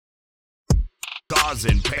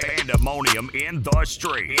Causing pandemonium in the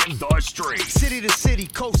street. City to city,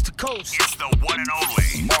 coast to coast. It's the one and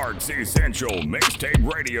only Mark's Essential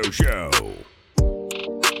Mixtape Radio Show.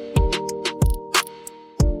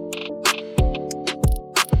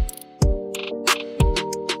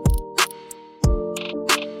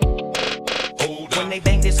 When they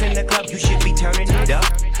bang this in the club, you should be turning it up.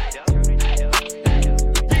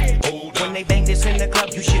 When they bang this in the club,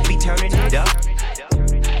 you should be turning it up.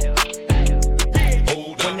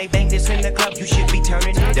 When they bang this in the club, you should be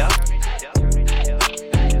turning it up.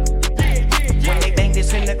 When they bang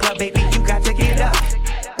this in the club, baby, you got to get up.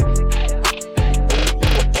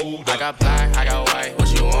 I got black, I got white,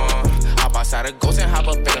 what you want? Hop outside a ghost and hop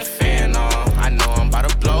up in a fan on. I know I'm about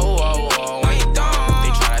to blow, oh, oh, when you done.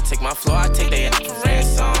 They try to take my floor, I take they ass for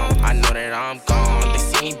ransom. I know that I'm gone, they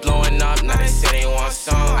see me blowing up, now they say they want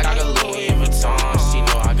some. I got a Louis Vuitton, she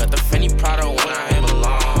know I got the Fendi Prada when I ain't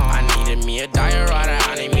belong. I needed me a diorama,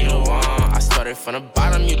 I need me the one. I started from the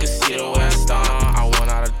bottom, you can see the way I stung. I want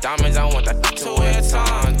all the diamonds, I want that to wear a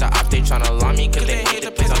ton. The op, they tryna lie me cause they hate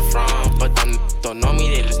the place I'm from. But them don't know me,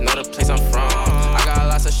 they just know the place I'm from. I got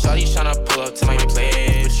lots of shorties tryna pull up to my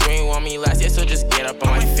place, but you ain't want me last year, so just get up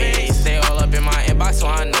on my face. They all up in my inbox, so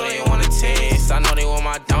I know they wanna taste. I know they want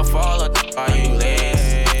my downfall, are you late?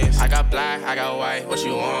 I got black, I got white, what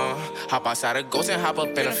you want? Hop outside a ghost and hop up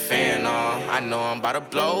in a fan on. I know I'm about to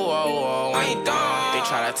blow, oh, oh, I ain't done. They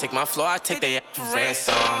try to take my floor, I take their ass for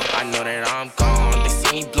ransom. I know that I'm gone, they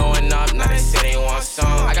see me blowing up, now they say they want some.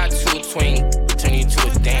 I got two twin, turn you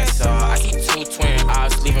to a dancer. I see two twin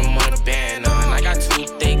eyes, leave them on the band. And I got two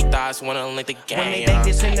thick thighs, wanna link the game. When they bang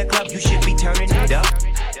this in the club, you should be turning it up.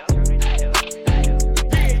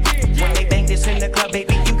 When they bang this in the club,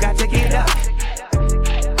 baby, you got to get up.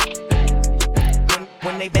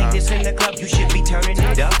 When they bang this in the club, you should be turning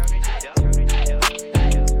it up.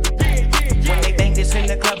 When they bang this in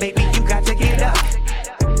the club, baby, you got to get up.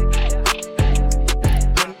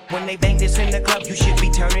 When they bang this in the club, you should be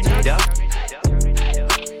turning it up.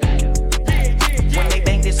 When they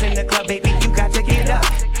bang this in the club, baby, you got to get up.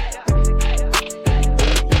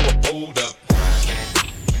 Hold up.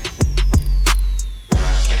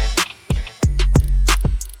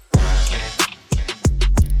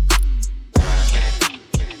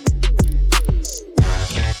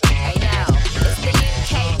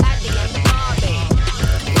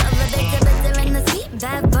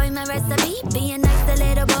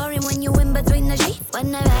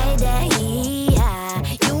 When I ride that yeah,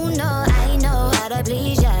 you know I know how to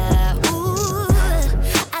please ya. Ooh,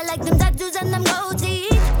 I like them tattoos and them gold teeth.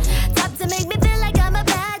 Top to make me feel like I'm a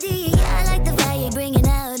baddie. I like the fire you're bringing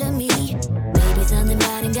out of me. Baby, something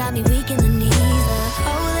about it got me weak in the knees.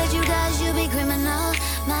 Oh, that you guys, you be criminal.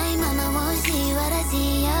 My mama won't see what I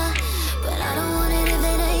see, yeah. But I don't want it if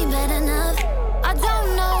it ain't bad enough. I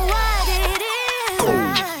don't know what it is.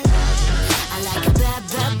 I like a bad,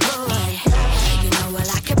 bad boy. I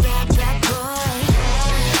like a bad, bad boy.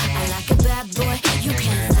 I like a bad boy. You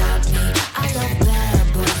can't stop me. I love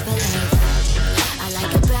bad boys for life. I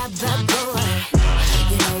like a bad, bad boy.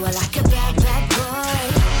 You know I like a bad, bad boy.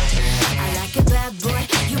 I like a bad boy.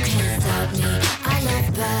 You can't stop me. I love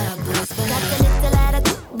bad boys for life. Got a little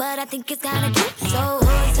attitude, but I think it's kinda cute. So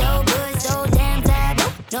hood, so good, so damn taboo.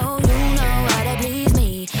 No, you know how to please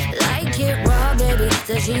me. Like it raw, baby,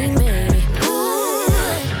 sashimi.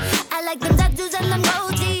 I like them tattoos and them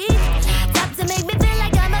gold teeth. Top to make me feel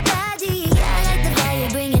like I'm a baddie. I like the fire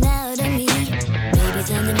bringing out of me. Baby,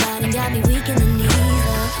 something about it got me weak in the knees.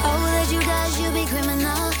 Oh, that you guys, you be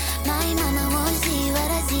criminal. My mama won't see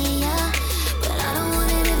what I see, yeah. But I don't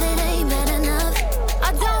want it if it ain't bad enough.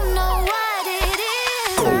 I don't know what it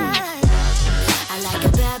is. I like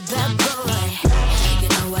a bad, bad boy. You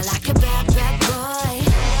know I like a bad, bad boy.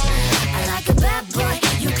 I like a bad boy.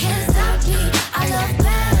 You can't stop me. I love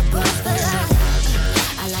bad boys for life.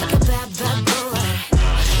 I like a bad, bad boy.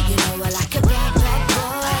 You know I like a bad, bad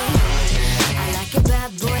boy. I like a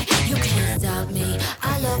bad boy. You can't stop me.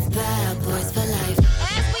 I love bad boys for life.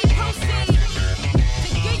 As we proceed to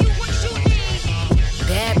give you what you need.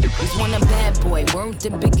 Bad bitches want a bad boy. Word to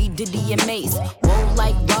Biggie, Diddy, and Mace. Roll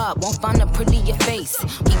like Bob, won't find a prettier face.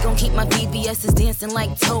 He gon' keep my VVS's dancing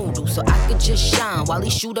like Total, so I could just shine while he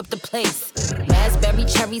shoot up the place. Raspberry,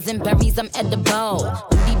 cherries, and berries, I'm edible.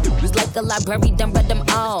 Booty bitches like a library, done read them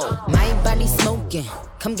all. My body smoking,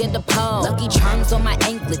 come get a pole. Lucky charms on my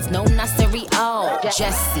anklets, no, not cereal.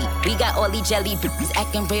 Jessie, we got all these jelly bitches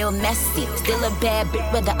acting real messy. Still a bad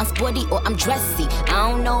bitch, whether I'm sporty or I'm dressy. I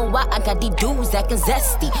don't know why I got these dudes acting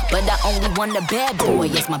zesty, but I only want a bad boy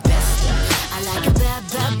as my bestie. I like a bad,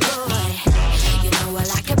 bad boy. You know I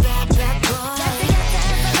like a bad, bad boy.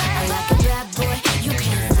 I like a bad boy.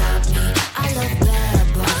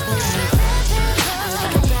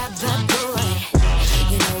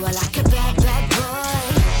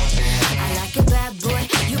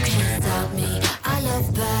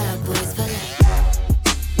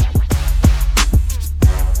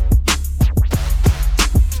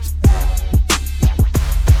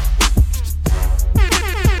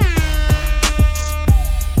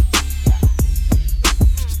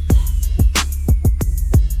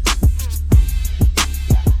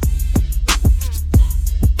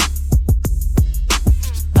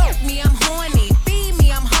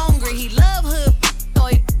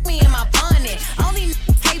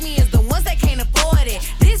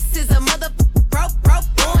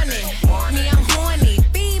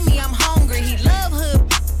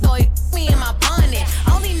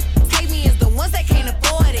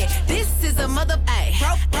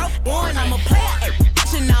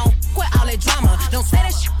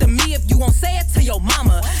 to me if you won't say it to your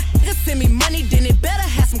mama. Nigga send me money, then it better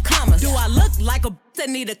have some commas. Do I look like a that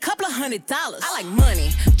need a couple of $100? I like money,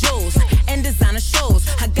 jewels, and designer shows.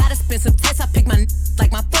 I got expensive taste, I pick my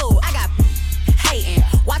like my food. I got hating,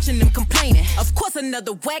 watching them complaining. Of course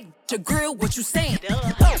another whack to grill, what you saying?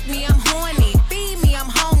 Fuck me, I'm horny. Feed me, I'm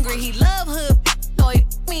hungry. He love hood, so he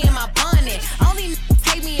me in my bonnet. Only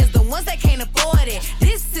take me is the ones that can't afford it.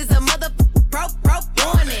 This is a mother broke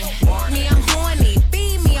warning. Me, I'm horny.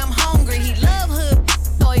 Feed me, I'm hungry. He love hood,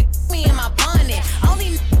 so he me in my bonnet.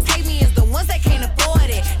 Only take me is the ones that can't afford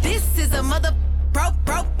it. This is a mother broke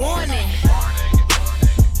warning.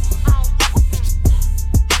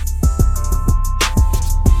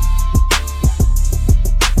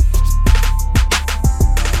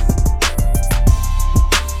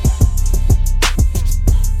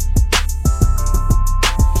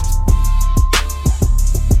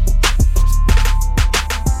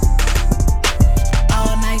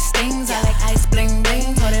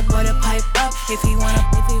 If he wanna,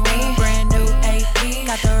 brand new AP,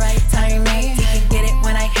 got the right timing. He can get it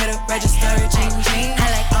when I hit a register, ching ching. I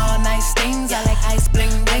like all nice things, I like ice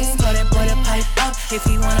bling bling. Throw that boy the pipe up. If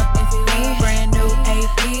he wanna, brand new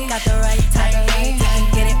AP, got the right timing. He can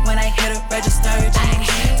get it when I hit a register, ching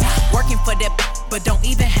ching. Working for that, but don't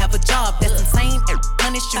even have a job. That's insane.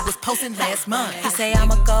 Punish you was posting last month. He say I'm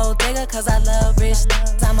a gold digger 'cause I love rich.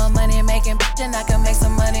 I'm a money making bitch and I can make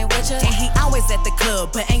some money with you. And he always at the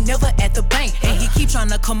club, but ain't never at the bank. And he keep trying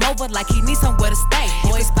to come over like he needs somewhere to stay.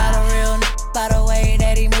 Boy, spot a real by the way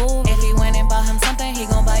that he move. If he went and bought him something, he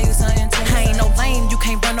gon' buy you something too. I ain't no lame, you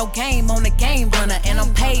can't run no game on the game runner. And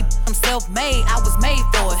I'm paid, I'm self-made, I was made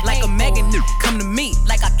for it. Like a Megan come to me,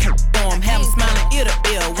 like I can't for him. Have him smiling ear to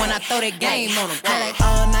ear when I throw that game on him. I like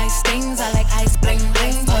all nice things, I like ice bling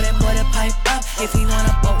bling. Throw that boy the pipe up, if he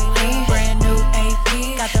wanna me. Brand new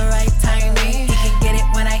AP, got the right timing. He can get it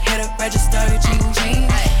when I hit a register, ching ching.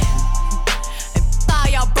 And all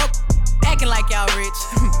y'all broke, acting like y'all rich.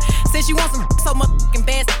 Since you want some so much fucking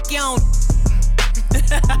bad, you don't.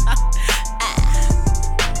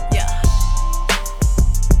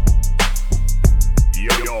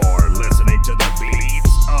 You're listening to the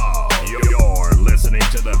beats of. You're listening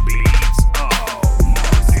to the beats of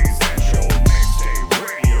Mark's Essential Mixtape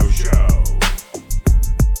Radio Show.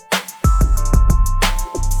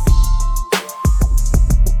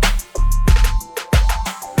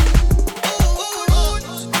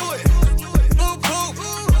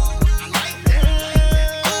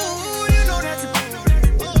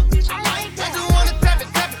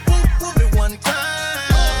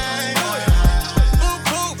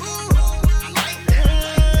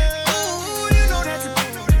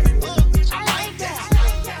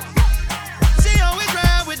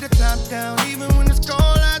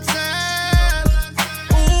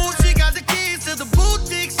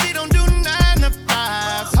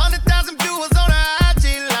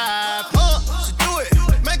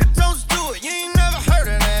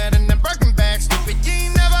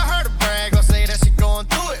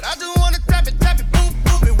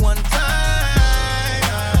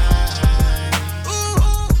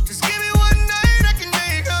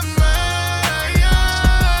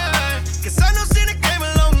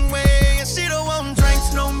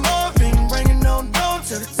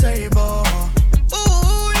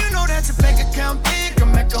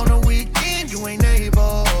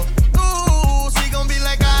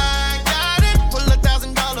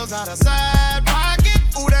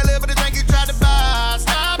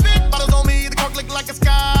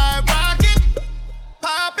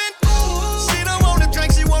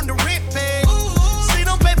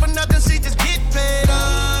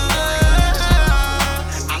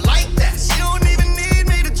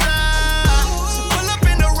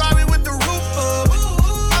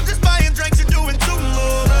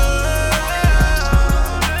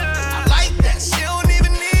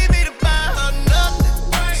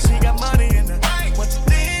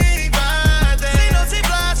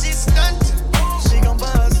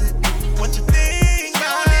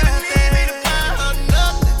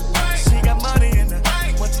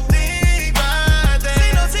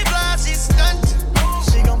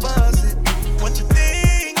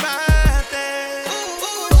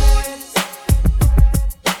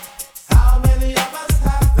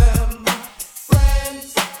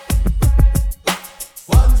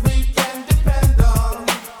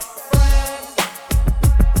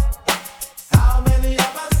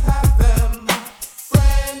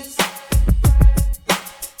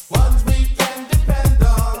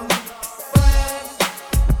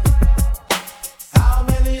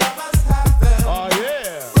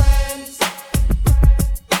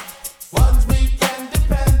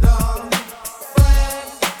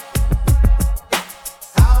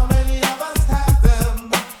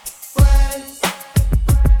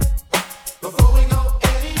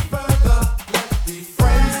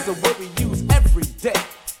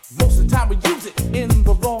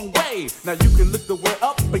 Now you can look the word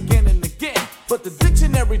up again and again, but the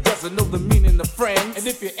dictionary doesn't know the meaning of friends. And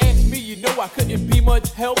if you ask me, you know I couldn't be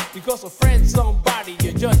much help, because a friend's somebody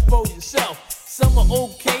you judge for yourself. Some are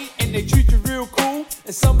okay and they treat you real cool,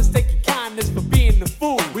 and some mistake your kindness for being the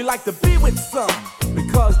fool. We like to be with some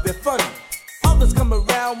because they're funny. Others come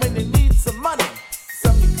around when they need some money.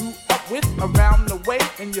 Some you grew up with around the way,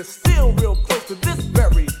 and you're still real close to this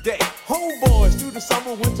very day. Homeboys through the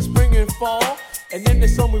summer, winter, spring, and fall. And then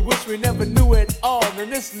there's some we wish we never knew at all.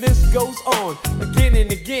 And this list goes on again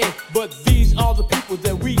and again. But these are the people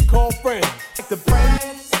that we call friends. Like the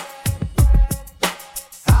friends.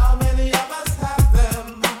 How many of us have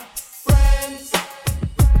them? Friends.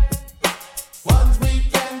 Ones we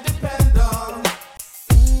can depend on.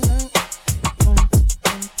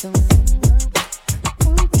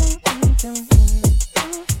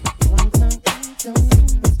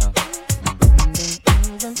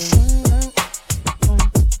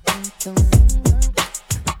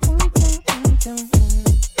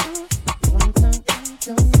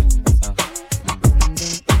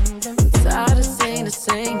 Tired of saying the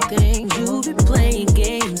same thing. You been playing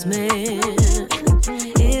games, man.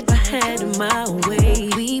 If I had it my way,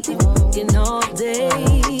 we'd be fucking all day.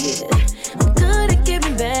 I'm good at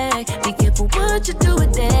giving back. Be careful what you do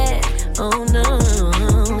with that. Oh no,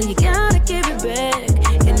 you gotta give it back.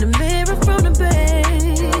 In the mirror from the back.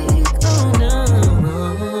 Oh no.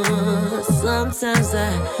 Sometimes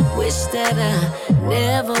I wish that I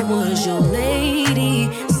never was your lady.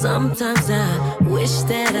 Sometimes I wish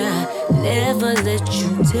that I never let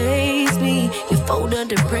you taste me. You fold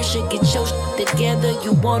under pressure, get your shit together.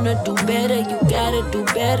 You wanna do better, you gotta do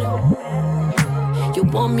better. You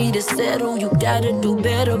want me to settle, you gotta do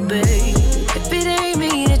better, babe. If it ain't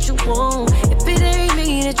me that you want, if it ain't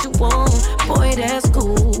me that you want, boy, that's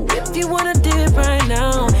cool. If you wanna dip right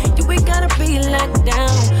now, you ain't gotta be locked down.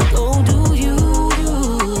 Go do you.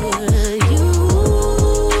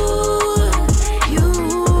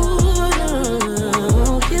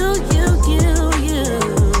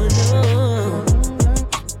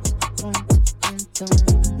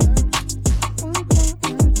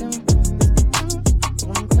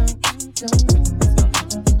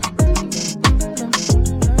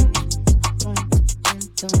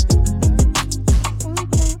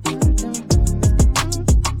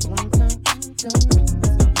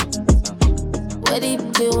 What did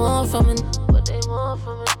you want from me? What they want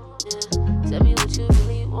from me? Yeah. Tell me what you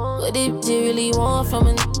really want. What did you really want from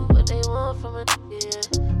me? What they want from me? Yeah.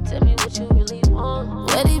 Tell me what you really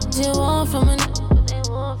want. What did you want from me? What they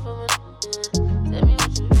want from me? Yeah. Tell me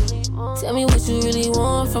what you really want. Tell me what you really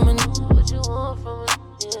want from me. What you want from me?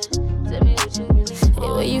 Yeah. Tell me what you really want. Hey,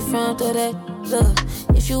 where you from? Throw that look.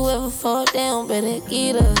 If you ever fall down, better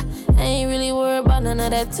get up. I ain't really worried about none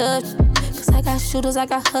of that touch. Cause I got shooters, I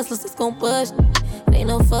got hustlers that's gon' bust. It ain't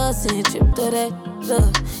no fussing, trip to that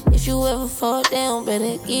look. If you ever fall down,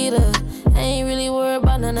 better get up. I ain't really worried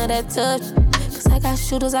about none of that touch. Cause I got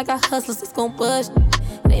shooters, I got hustlers that's gon' bust.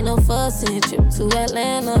 It ain't no fussing, trip to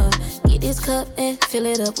Atlanta. Get this cup and fill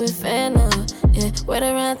it up with Fanta. Yeah, right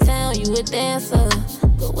around town, you a dancer.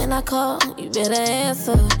 But when I call, you better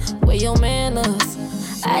answer. Where your manners?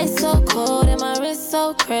 Ice so cold and my wrist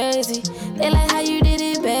so crazy. They like how you did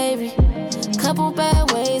it, baby. Couple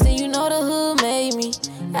bad ways and you know the hood made me.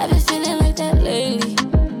 I've been feeling like that lately.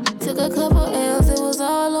 Took a couple L's, it was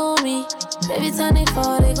all on me. Every time they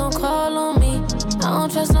fall, they gon' call on me. I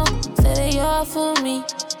don't trust no, say they all for me.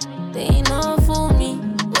 They ain't all for me.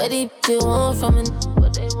 What did you want from me?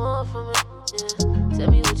 What they want from me? Yeah.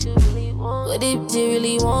 Tell me what you really want. What did you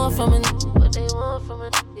really want from me? What they want from me?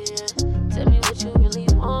 Yeah. Tell me what you really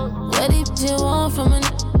want. What did you want from me?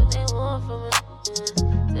 What they want from me? Yeah.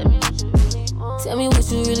 Tell me what you really want. Tell me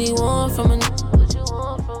what you really want from me. What you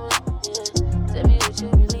want from me? Yeah. Tell me what you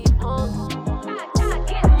really want.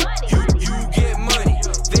 You get money,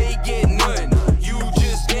 they get none. You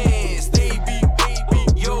just dance, they be baby.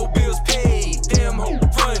 Your bills paid, them hoes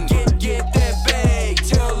run. Get that bag,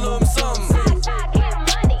 tell them something. I get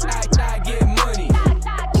money. I get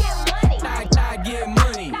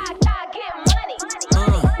money.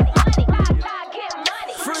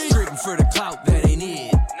 Free. Stripping for the clout, that ain't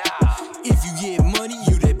it. If you get money,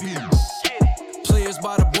 you that bitch. Players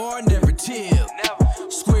by the bar never tip.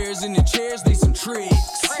 Squares in the chairs, they some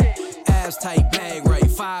tricks. Ass tight bag right,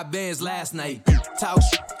 5 bands last night. Talk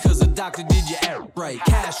shit, cause the doctor did your ass right.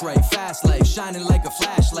 Cash right, fast life, shining like a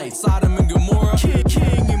flashlight. Sodom and Gomorrah,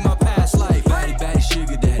 king in my past life. Batty, batty,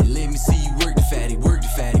 sugar daddy, let me see you work the fatty. Work the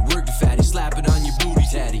fatty, work the fatty, slap it on your booty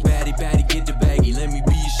tatty. Batty, batty, get the baggy, let me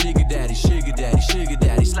be your sugar daddy. Sugar daddy, sugar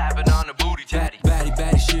daddy, slap it on the booty tatty. Batty,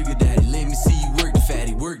 batty, sugar daddy, let me see you work the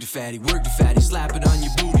fatty. Work the fatty. fatty, work the fatty, slap it on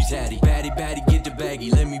your booty tatty. Batty, batty, get the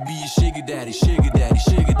baggy, let me be your sugar daddy, sugar daddy,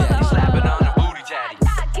 sugar daddy. Slap it on the booty tatty.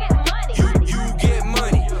 You get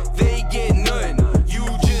money, they get none. You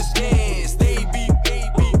just dance, they be,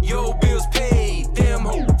 your bills paid. Damn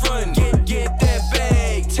hoe run, get that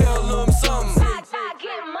bag, tell them something. I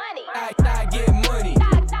get money. I get money.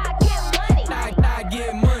 I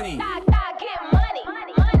get money.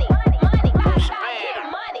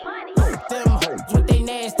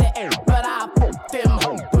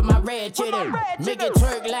 Make it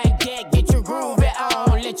twerk like that, get your groove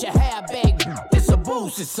on, let your hair back. It's a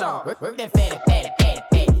boosted song. Work that fatty, fatty, fatty,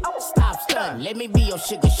 fatty. Stop stunning, let me be your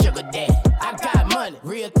sugar, sugar daddy. I got money,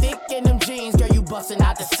 real thick in them jeans, girl, you bustin'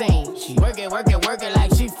 out the scene. She work it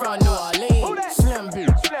like she from New Orleans. Slim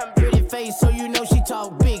bitch, pretty face, so you know she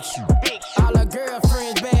talk big shit. All her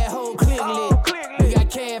girlfriends bad, whole click lit. We got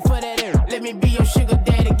cash for that air. Let me be your sugar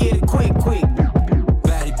daddy, get it quick, quick.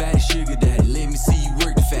 Batty, batty, sugar daddy, let me see you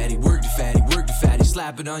work the fatty, work the fatty, work the fatty,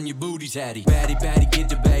 slap it on your booty tatty. Batty, batty, get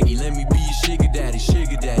the baggy, let me be your sugar daddy,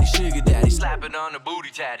 sugar daddy, sugar daddy, slap it on the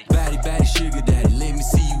booty tatty. Batty, batty, sugar daddy, let me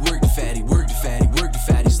see you work the fatty, work the fatty, work the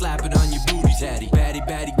fatty, slap it on your booty tatty. Batty,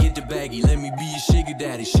 batty, get the baggy, let me be your sugar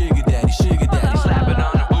daddy, sugar daddy, sugar daddy, slap it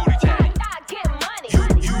on the booty tatty.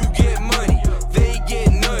 You get money, they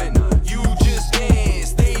get none. You just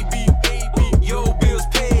dance, they be, your bills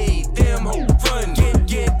paid. Damn hoe run,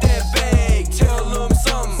 get that bag, tell them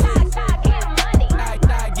something. I get money. I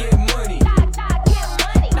get money.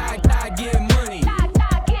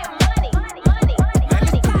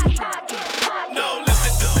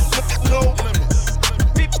 No limit.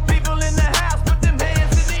 People in the house, put them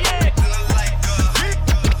hands in the air.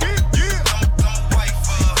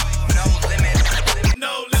 No limit.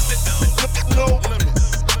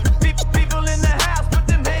 People in the house, put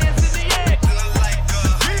them hands in the air.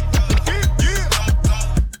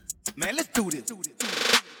 Man, let's do this.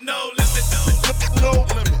 No limit.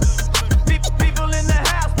 People in the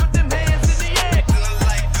house, put them hands in the air. No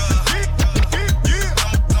limit.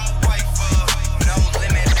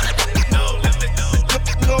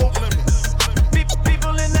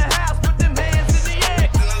 People in the house, put them hands in the air.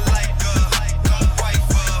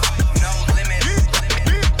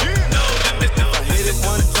 If I hit it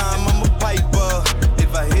one time, I'm a piper.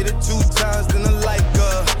 If I hit it 2 times, then I like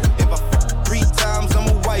her. If I fuck 3 times, I'm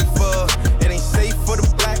a wifer. It ain't safe for the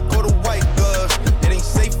black or the white girls. It ain't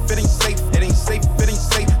safe, it ain't safe, it ain't safe, it ain't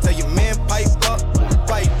safe. Tell your man pipe up.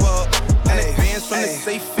 And advance from the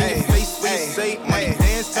safe in your face when you say money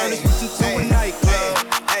dance, turn this into a nightclub.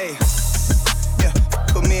 Yeah,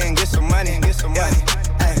 put me in, get some money, get some money.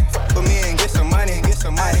 Put me in, get some money, get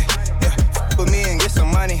some money. Yeah, put me in, get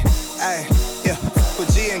some money. Yeah, put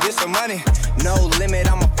G in, get some money. No limit,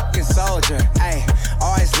 I'm a fucking soldier.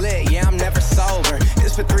 Always lit, yeah, I'm never sober.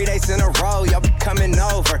 It's for 3 days in a row, y'all be coming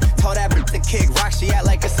over. Told that bitch to kick rock, she act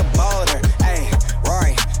like it's a boulder.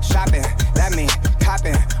 Rory, shopping, that mean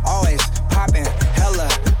copping, always popping, hella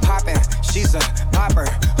popping. She's a popper,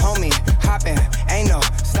 homie, hopping, ain't no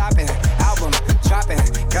stopping. Album dropping,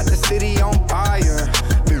 got the city on fire.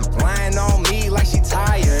 Lying on me like she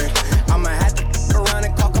tired. I'ma have to around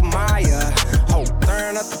and call Kamaya. Oh,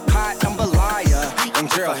 turn up the pot, I'm a liar. And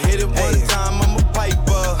girl, if I hit it one time, I'm a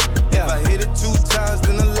piper. If I hit it 2 times,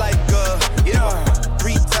 then I like her.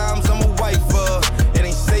 3 times, I'm a wifer. It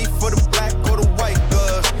ain't safe for the black or the white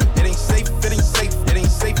girls. It ain't safe, it ain't safe, it ain't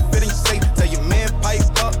safe, it ain't safe. Tell your man pipe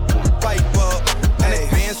up. And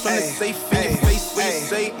advance from the safe in your face when you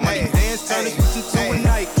say money dance, turn this into a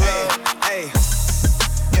nightclub.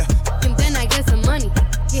 And then I get some money,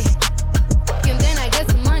 yeah. And then I get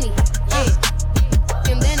some money, yeah.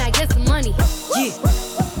 And then I get some money, yeah.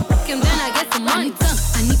 And then I get some money. I need tongue,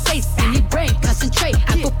 I need face, I need brain, concentrate.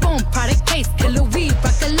 I go phone, product case, killer weed,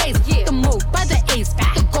 rock a lace. Yeah. The move by the ace,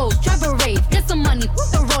 back the goals, drive a race. Get some money, put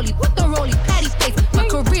the rollie, patty face. My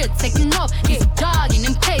career taking off, he's jogging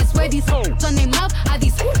in place. Where these hoes on their mouth, are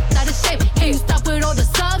these out of shape? Can you stop with all the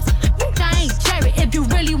subs? I ain't cherry. If you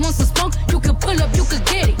really want some smoke, you can pull up, you can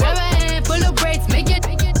get it. Grab a hand, pull up braids, make it.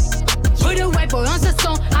 Put a white boy on the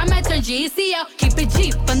song, I might turn GECL. Keep it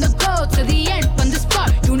G, from the go to the end, from the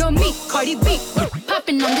start. You know me, Cardi B,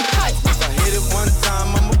 popping on the charts. If I hit it one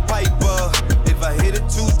time, I'm a piper. If I hit it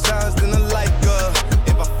 2 times, then I like her.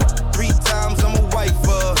 If I fuck 3 times, I'm a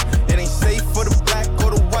wifer. It ain't safe for the black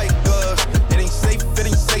or the white girls. It ain't safe, it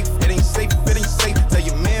ain't safe, it ain't safe, it ain't safe. Tell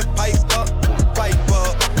your man pipe up.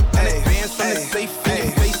 And advance from the safe in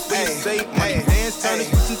your face when you say money dance, turn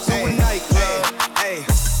this into a nightclub.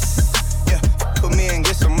 Yeah, put me in,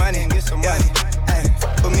 get some money, get some money.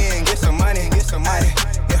 Put me in, get some money, get some money.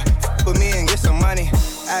 Yeah, put me in, get some money.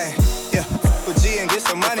 Yeah, put G in, get some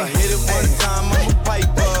the money. If I hit it one time, I'm a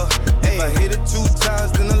piper. If I hit it 2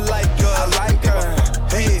 times, then I like her. I like her.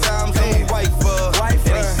 3 times, I'm a wifer.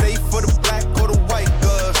 It ain't safe for the black or the white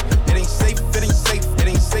girl. It ain't safe, it ain't safe, it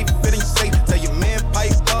ain't safe, it ain't safe. Tell your man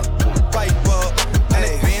pipe up. And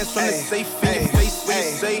advance from the safe in your face when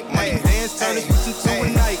you say money dance, turn this bitch into a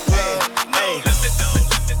nightclub.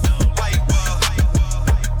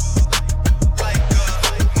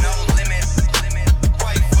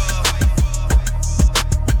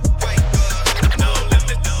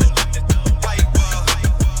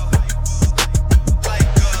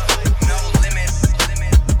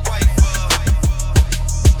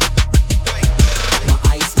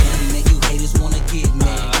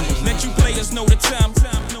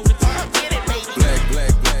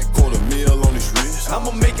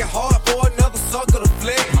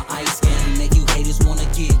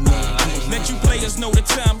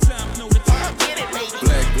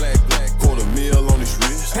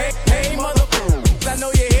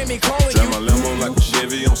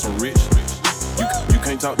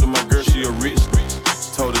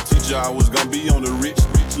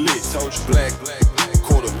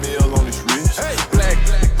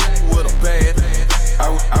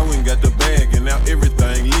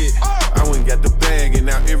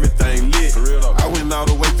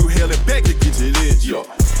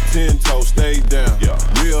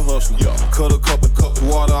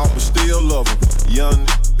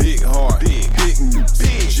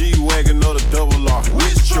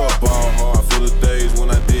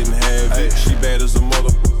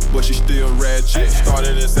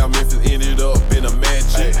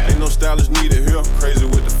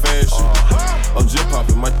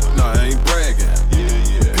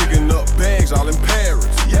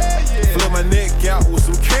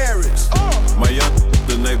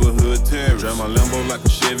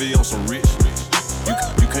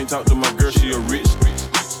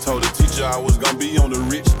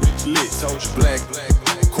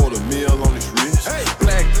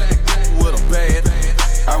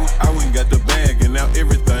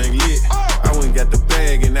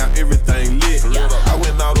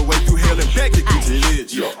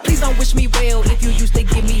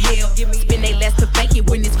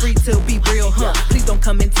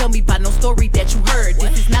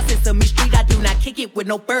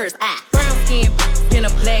 No birds, brown skin in a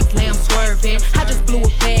black lamb swerving. I just blew a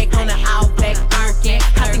bag on an all black Birkin.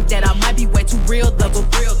 I think that I might be way too real, double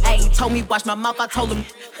real. Ayy, told me watch my mouth, I told him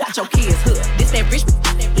watch your kids hood. This that rich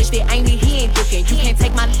that ain't me, he ain't looking. You can't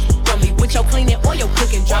take my from me with your cleaning or your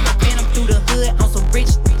cooking. Drive my phantom through the hood on some rich.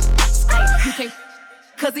 Ayy, you can't,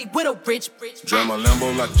 cause he with a rich. Drive my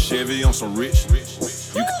Lambo like a Chevy on some rich.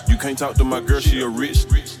 You can't talk to my girl, she a rich.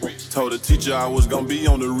 Told the teacher I was gonna be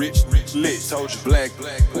on the rich lit. Told you black,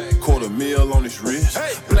 $250,000 on his wrist.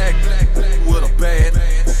 Black, with a bag.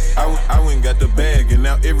 I went got the bag and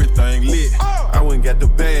now everything lit. I went got the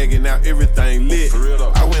bag and now everything lit.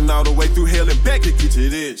 I went all the way through hell and back to get to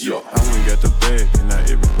this. I went got the bag and now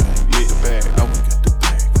everything lit. I went got the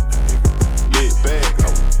bag and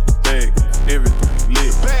now everything lit. I went got the bag and now everything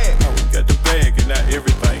lit. I went got the bag and now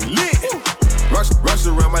everything lit. Rush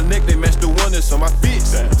around my neck, they match the one that's on my feet.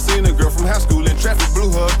 Seen a girl from high school in traffic, blew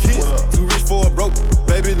her a kiss. Too rich for a broke,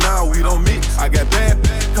 baby, now we don't mix. I got bad,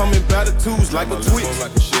 coming by the twos like a twitch.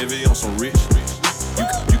 Like a Chevy on some rich.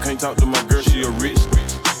 You can't talk to my girl, she a rich.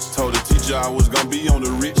 Told the teacher I was gonna be on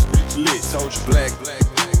the rich lit. Told you black,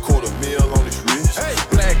 $250,000 on his wrist.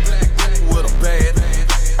 Black, with a bag.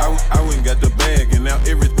 I went got the bag and now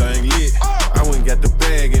everything lit. I went got the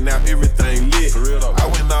bag and now everything lit. I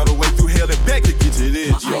went all the way through hell and back to get to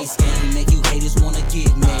this. My ice game make you haters wanna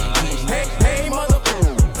get mad. Hey,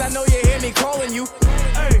 motherfucker, I know you hear me calling you.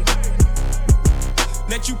 Hey,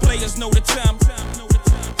 let you players know the time.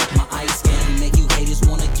 My ice game make you haters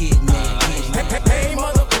wanna get mad. Hey,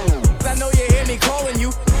 motherfucker, I know you hear me calling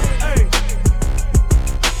you. Hey,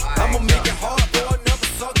 I'ma make it hard for another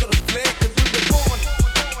sucker to flag.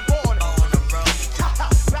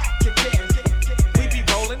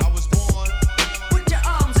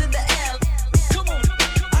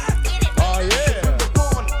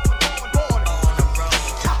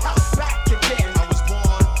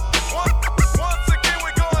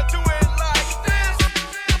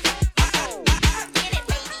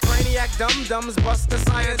 dum-dums bust the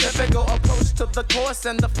scientifical approach to the course,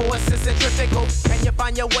 and the force is centrifugal. Can you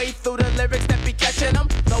find your way through the lyrics that be catching them?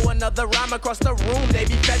 Throw another rhyme across the room, they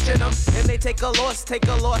be fetching them. And they take a loss to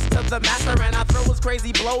the master. And I throw his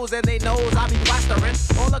crazy blows, and they knows I be plastering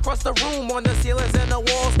all across the room, on the ceilings and the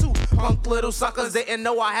walls too. Punk little suckers didn't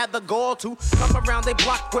know I had the gall to come around they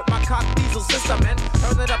block with my cock diesel system and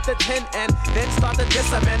turn it up to 10 and then start to diss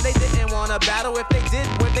them. And they didn't wanna battle. If they did,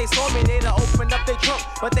 when they saw me, they'd have opened up their trunk,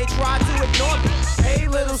 but they tried to ignore me. Hey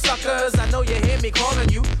little suckers, I know you hear me calling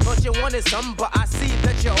you. Thought you wanted something, but I see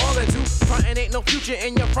that you're all into frontin'. Ain't no future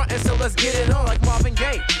in your frontin', so let's get it on like Marvin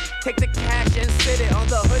Gaye. Take the cash and sit it on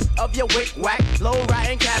the hood of your wick-wack,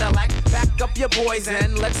 low-riding Cadillac. Back up your boys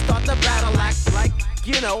and let's start the battle act like,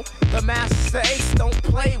 you know, the Master Ace don't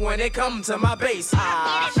play when it comes to my bass.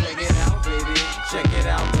 Ah, check it out, baby. Check it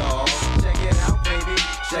out, dawg. Check it out, baby.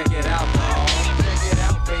 Check it out, dawg. Check it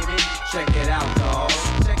out, baby. Check it out, dawg.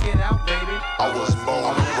 Check it out, baby. I was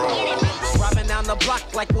born to roll. Driving down the block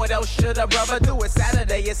like what else should a brother do? It's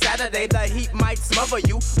Saturday, the heat might smother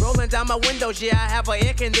you. Rolling down my windows, yeah, I have an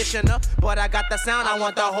air conditioner, but I got the sound I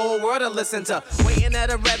want the whole world to listen to. Waiting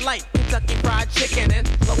at a red light, Kentucky Fried Chicken and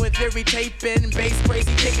flowing Fury taping, bass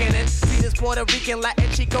crazy kicking in. See this Puerto Rican, Latin,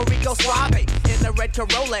 Chico Rico Suave in the red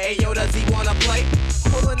Corolla. Ayo, does he wanna play?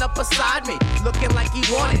 Pulling up beside me, looking like he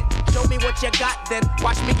wanted. Show me what you got, then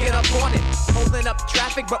watch me get up on it. Holding up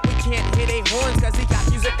traffic, but we can't hit a horns, cause he got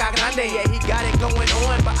music a grande, yeah, he got it going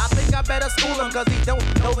on. But I think I better school him, cause he don't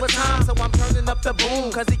know the time. So I'm turning up the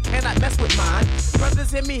boom, cause he cannot mess with mine.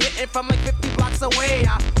 Brothers hear me hitting from like 50 blocks away.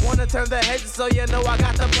 I wanna turn the heads, so you know I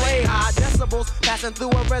got to play. High decibels, passing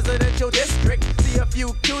through a residential district. See a few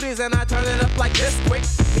cuties and I turn it up like this quick.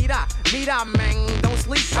 Mira, man, don't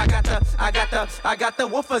sleep. I got the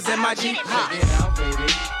woofers in my Jeep. Check it out, baby.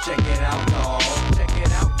 Check it out, dawg. Check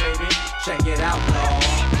it out, baby. Check it out, dawg.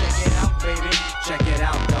 Check it out, baby. Check it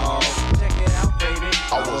out, dawg. Check it out, baby.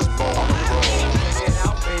 I was born to roll. Check it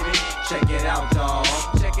out, baby. Check it out, dawg.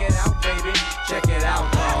 Check it out, baby. Check it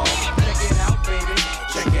out, dawg. Check it out, baby.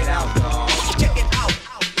 Check it out, dawg. Check it out.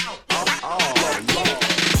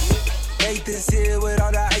 Make this here with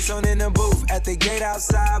all the ice on in the booth. At the gate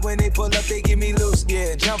outside, when they pull up, they give me loose.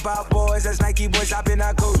 Yeah, jump out, boys. That's Nike boys hopping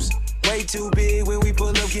our coast. Way too big when we pull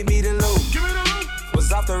up, give me the loot.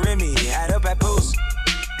 Was off the Remy, had up at post.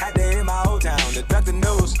 Had to hit my old town to duck the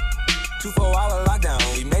news. 24-hour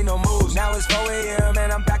lockdown, we made no moves. Now it's 4 a.m.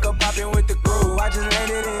 and I'm back up popping with the crew. I just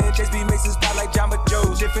landed in, Chase B makes a spot like Jamba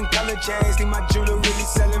Joe's. Different color chains, think my jeweler really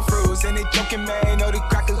selling fruits. And they joking, man, know the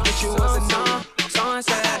crackers with you was a no.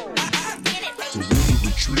 Sunset. So in the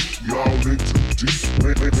retreat, y'all in too deep.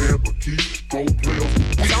 Man, but keep go players.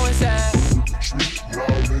 Sunset. In the retreat,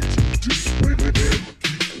 y'all in too deep. Man, but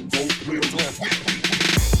keep go players.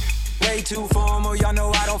 Way too formal, y'all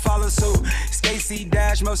know I don't follow suit. Stacy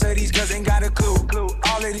Dash, most of these girls ain't got a clue.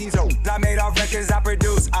 All of these hoes I made off records I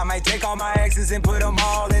produce. I might take all my exes and put them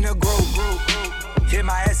all in a group. Hit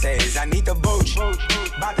my essays, I need the booch.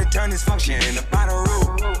 About to turn this function into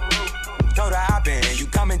Bonnaroo. Told her hop in, you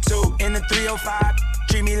coming too. In the 305,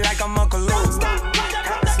 treat me like I'm Uncle Luke.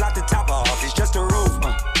 Slot the top off, it's just a roof.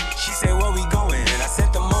 She said, where we going? I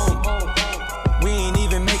said the moon. We ain't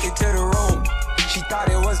even make it to the room. She thought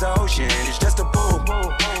it was the ocean, it's just a pool.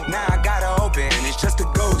 Now I gotta open, it's just a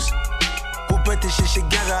ghost. Who put this shit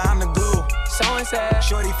together? I'm the glue. So and said.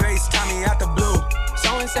 Shorty face, Tommy out the blue.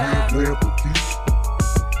 So and said.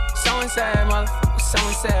 So and said, motherfucker. So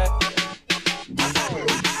and said.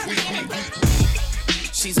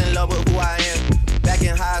 She's in love with who I am. Back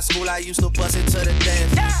in high school, I used to bust it to the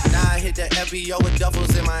dance. Now I hit the FBO with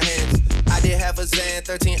duffels in my hands. I did half a Zan,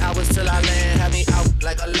 13 hours till I land. Had me out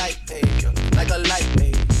like a light, hey, like a light,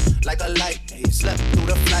 hey, like a light, hey. Slept through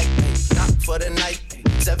the flight, hey, not for the night, hey.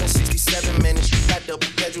 767 minutes, got double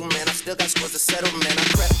bedroom, man. I still got scores to settle, man. I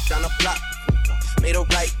crept down the block, made a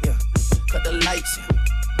right, yeah. Cut the lights, yeah.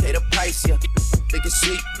 Pay the price, yeah. Think it's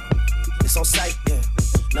sweet, it's on sight, yeah.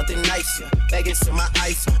 Nothing nice, yeah. Vegas in my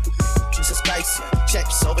ice, juice of spice, yeah.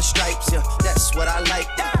 Checks over stripes, yeah. That's what I like,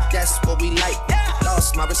 yeah. That's what we like.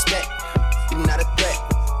 Lost my respect, you're not a threat.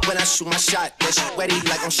 When I shoot my shot, yeah, she wetty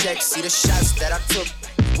like on Shaq. See the shots that I took,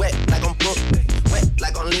 wet like on Brooke, wet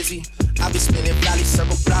like on Lizzie. I be spinning valley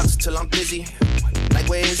circle blocks till I'm busy. Like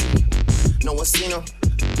where is he? No one seen him.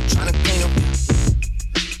 Tryna clean him.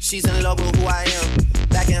 She's in love with who I am.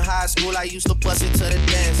 Back in high school, I used to bust it to the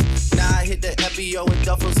dance. Now I hit the FBO with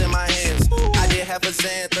duffels in my hands. I did half a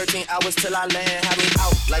Zan, 13 hours till I land. Had me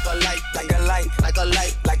out like a light, like a light, like a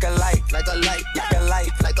light, like a light, like a light, like a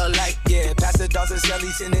light, like a light. Yeah, Pastor Dawson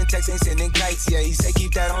Shelly sending texts, ain't sending kites. Yeah, he say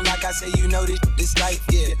keep that on like I say, you know this life.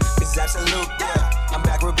 Yeah, it's absolute. Yeah, I'm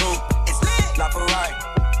back with Boo.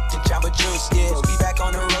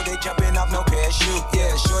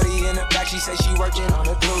 say she working on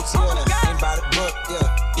the glutes, yeah. Ain't by the book,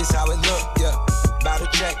 yeah. This how it look, yeah. By the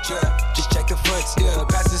check, yeah. Just check the foots, yeah.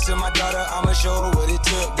 Pass this to my daughter, I'ma show her what it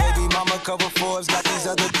took. Baby mama cover Forbes, got these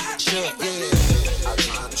other shook, yeah. I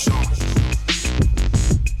tried to show her.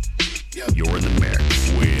 You're in the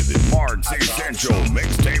mix with Mark's Essential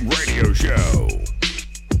Mixtape Radio Show.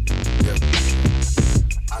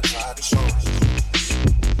 I tried to show her.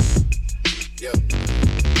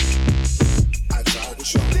 I tried to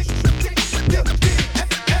show her.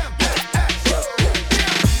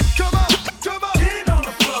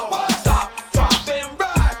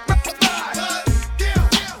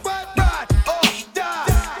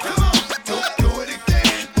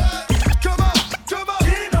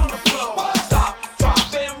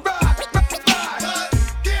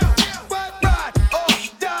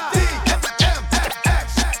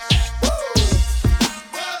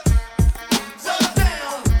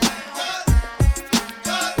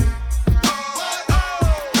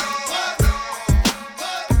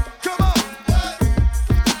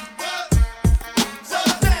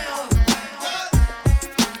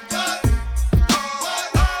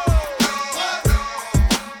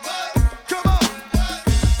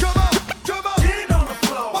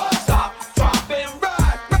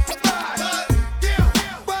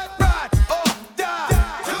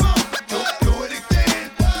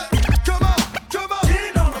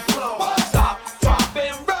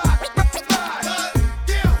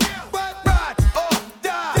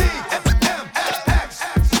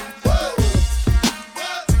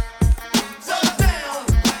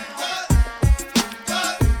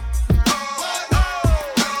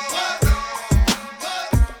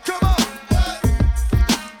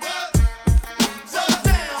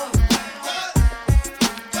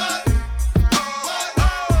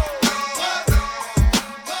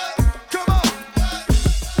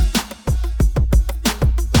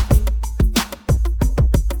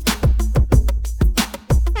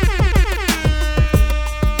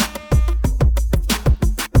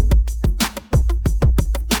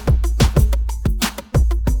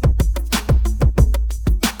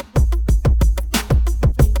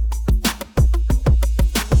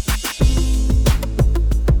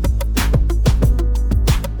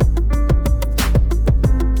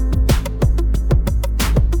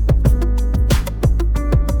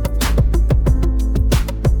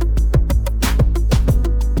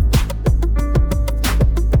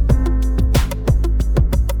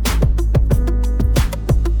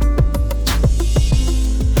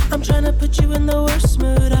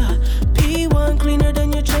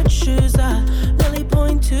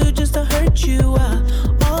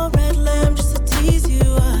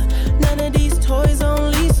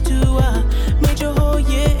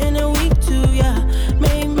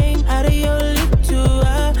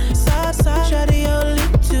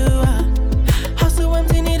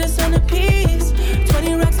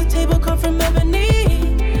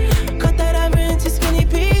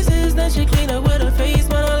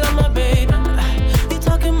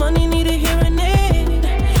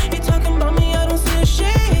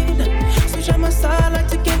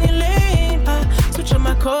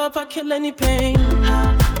 Kill any pain.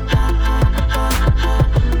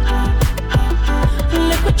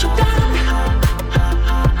 Look what you done.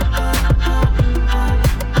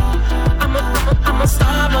 I'm a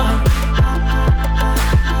star boy.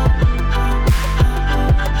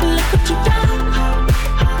 Look what you done.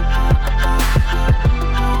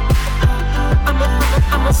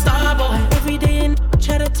 I'm a star boy. Every day and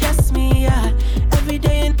try to test me, yeah. Every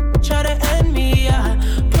day and try to end me, yeah.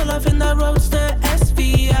 Pull off in the roadster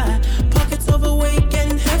SV, yeah. Pockets overweight,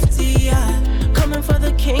 getting hefty, yeah. Coming for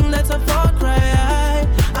the king, that's a far cry.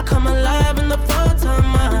 I come alive in the fall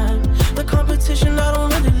time. The competition, I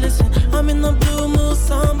don't really listen. I'm in the blue mood,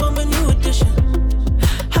 song, but a new edition.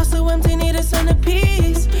 House so empty, need a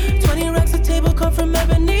centerpiece. 20 racks of table come from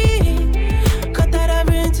ebony. Cut that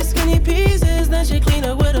ever into skinny pieces. Then she clean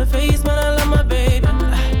up with her face, man, I love my baby.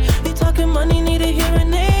 You talking money, need a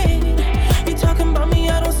hearing aid. You talking about me,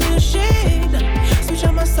 I don't see a shade. Switch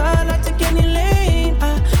on my side, I take any lane.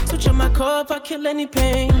 Switch on my cup, I kill any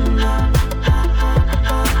pain.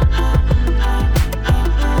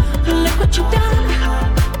 Look what you done.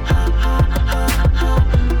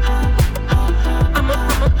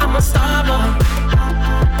 I'm a star boy.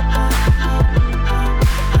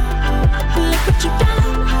 Look what you done.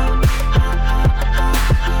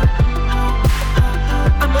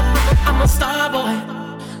 I'm a star boy.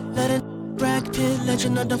 Let it Brad Pitt,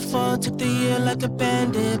 legend of the fall. Took the year like a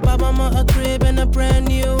bandit. Bought mama a crib and a brand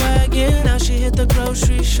new wagon. Now she hit the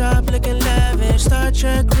grocery shop looking lavish. Star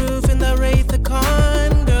Trek roof in the Wraith the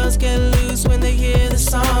Con. Girls get loose when they hear the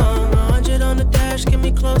song. 100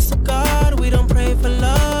 close to God. We don't pray for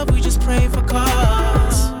love, we just pray for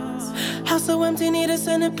cause. House so empty, need a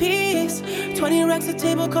centerpiece. 20 racks of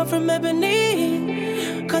table cut from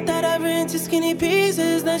ebony. Cut that ever into skinny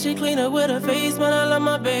pieces. Then she clean up with her face, man, I love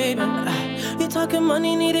my baby. You talking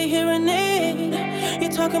money, need a hearing aid. You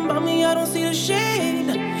talking about me, I don't see the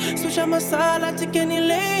shade. Switch on my side, I take any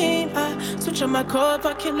lane. I switch on my core if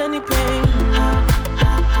I kill any pain.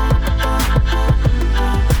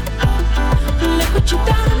 Look what you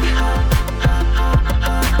done.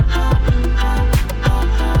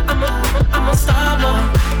 I'm a star boy.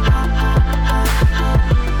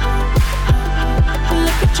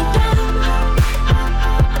 Look what you done.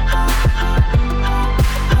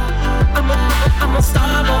 I'm a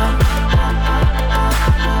star boy.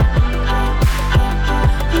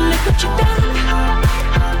 Look what you done.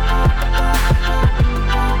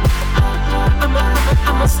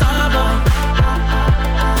 I'm a star boy.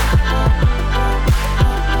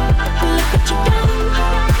 Look what you done.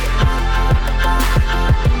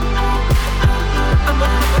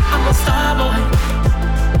 I'm a star boy.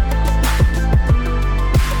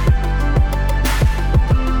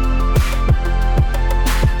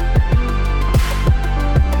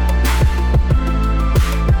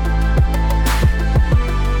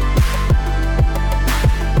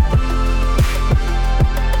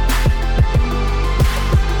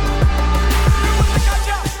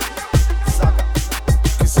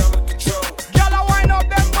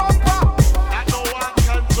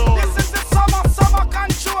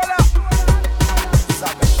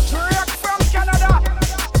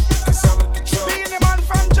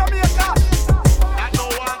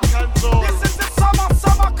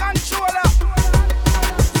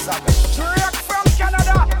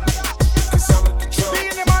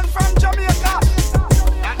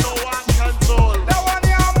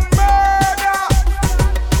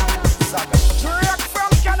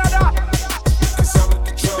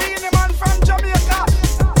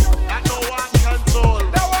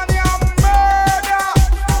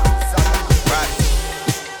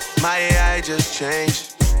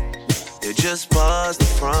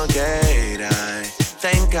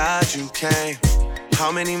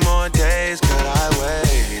 How many more days could I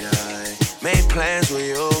wait? I made plans with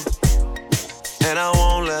you, and I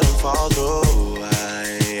won't let them fall through. I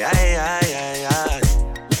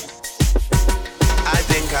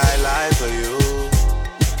think I lie for you.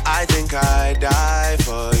 I think I die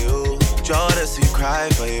for you. Jodeci cry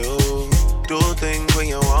for you. Do things when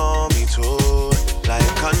you want me to,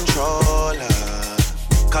 like controller,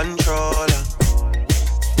 controller.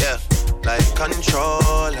 Yeah, like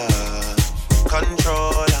controller.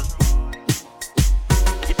 Controller,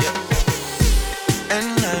 yeah.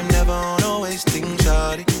 And I'm never on always think,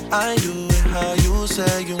 shawty. I do it how you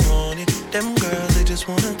say you want it. Them girls, they just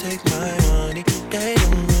wanna take my money. They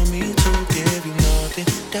don't want me to give you nothing.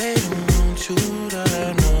 They don't want you to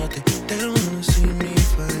have nothing. They don't wanna see me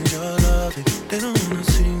find your loving. They don't wanna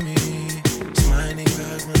see me smiling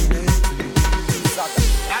back when they breathe.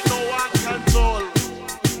 I know I control.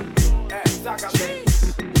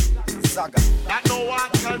 Saga. I know I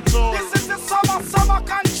control. This is the summer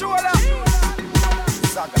controller.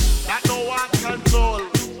 Saga. I know I control.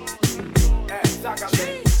 Saga.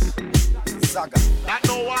 Saga. I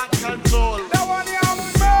know I control. That one you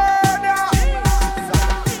murder.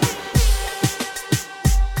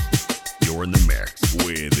 You're in the mix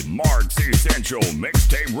with Mark's Essential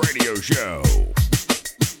Mixtape Radio Show.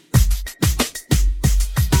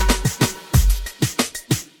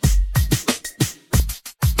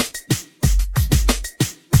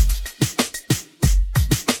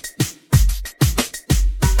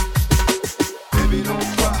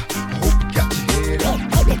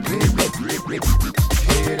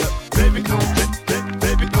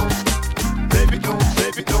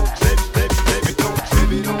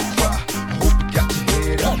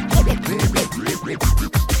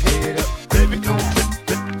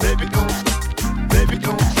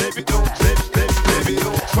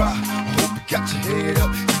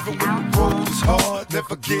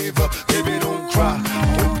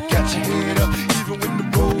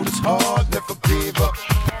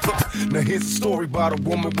 About a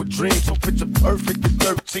woman with dreams, so picture perfect at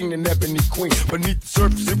 13 and ebony queen. Beneath the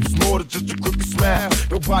surface, it was more than just a crooked smile.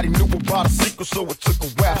 Nobody knew about a secret, so it took a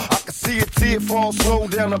while. I could see a tear fall slow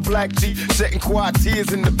down a black cheek, shedding quiet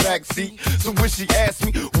tears in the backseat. So when she asked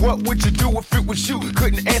me, what would you do if it was you?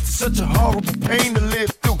 Couldn't answer, such a horrible pain to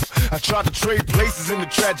live through. I tried to trade places in the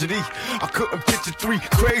tragedy. I couldn't picture three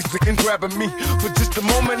crazy and grabbing me. For just a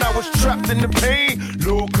moment, I was trapped in the pain.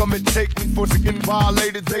 Lord, come and take me for second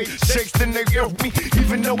violated. They shakes and they yelled me,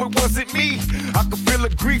 even though it wasn't me. I could feel a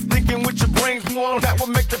grief thinking with your brains warm, that will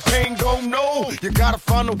make the pain go no. You gotta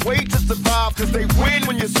find a way to survive, cause they win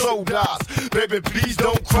when your soul dies. Baby, please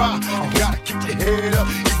don't cry. You gotta keep your head up,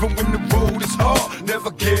 even when the road is hard.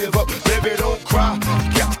 Never give up, baby, don't cry.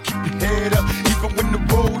 You gotta keep your head up, even when the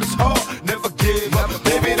road is hard. Never give up,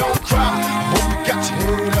 baby, don't cry. I hope you got your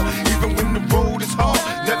head up, even when the road is hard.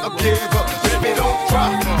 Never give up, baby, don't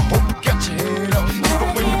cry. I hope you got your head up, even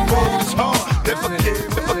when the road is hard. Never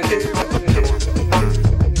give up, never give up.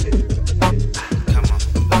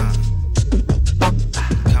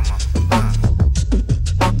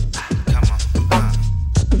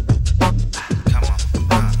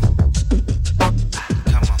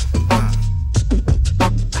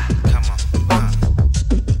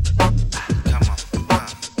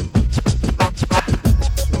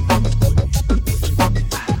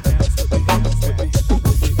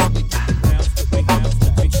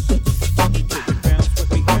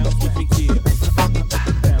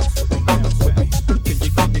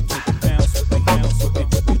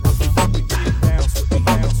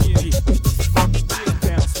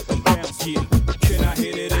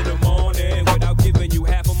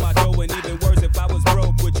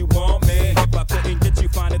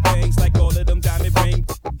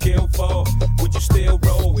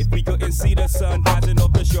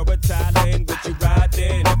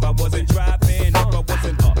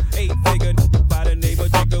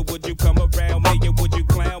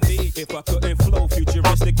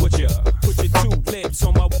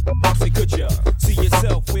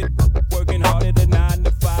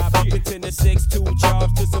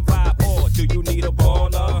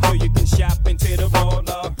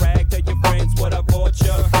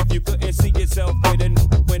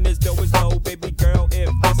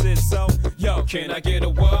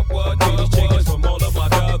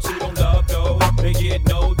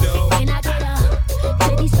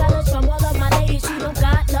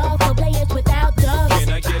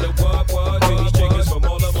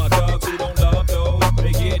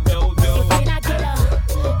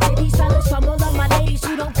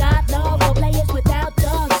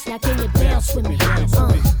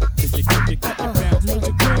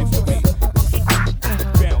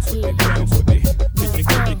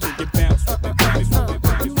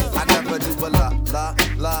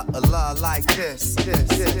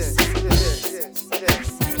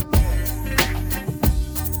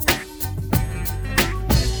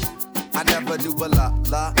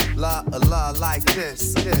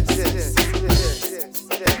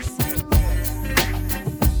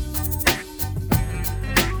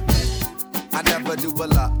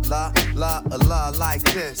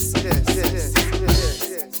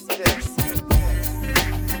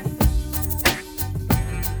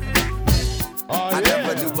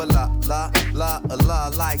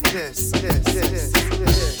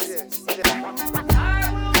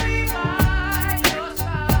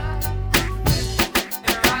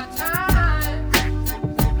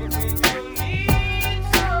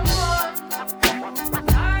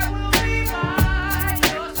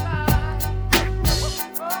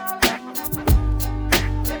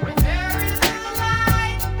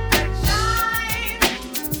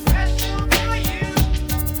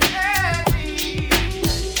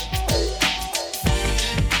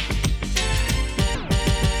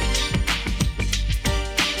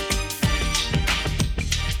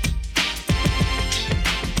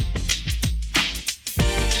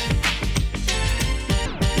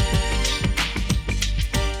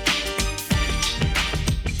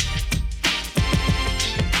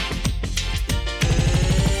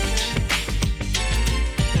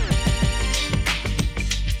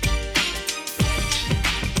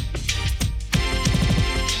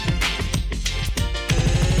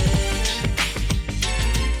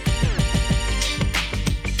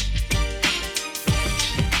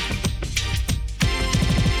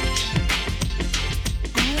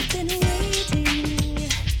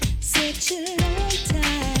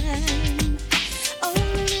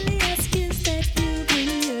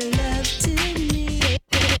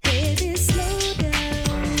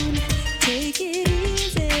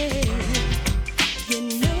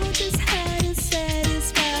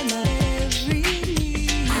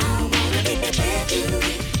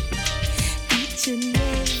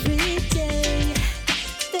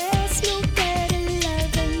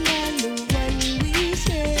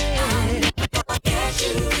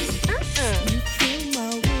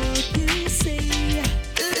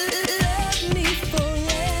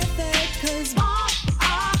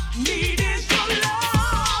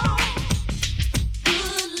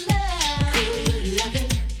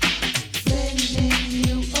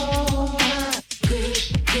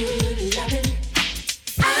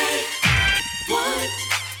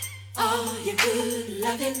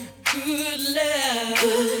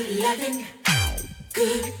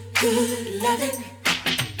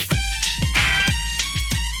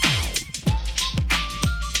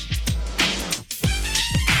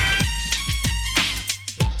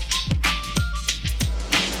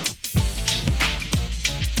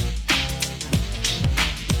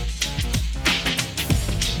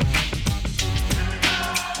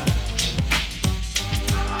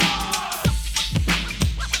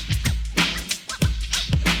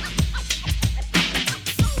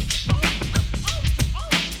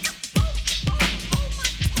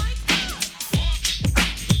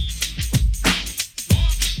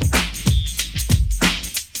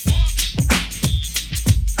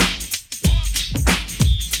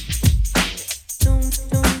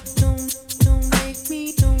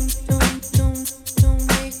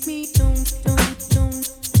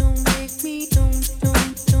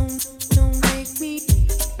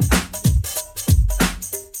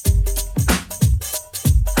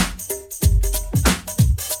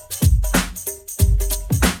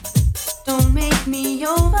 Don't make me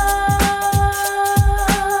over.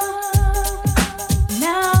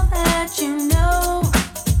 Now that you know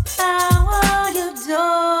how I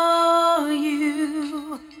adore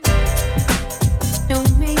you.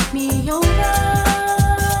 Don't make me over.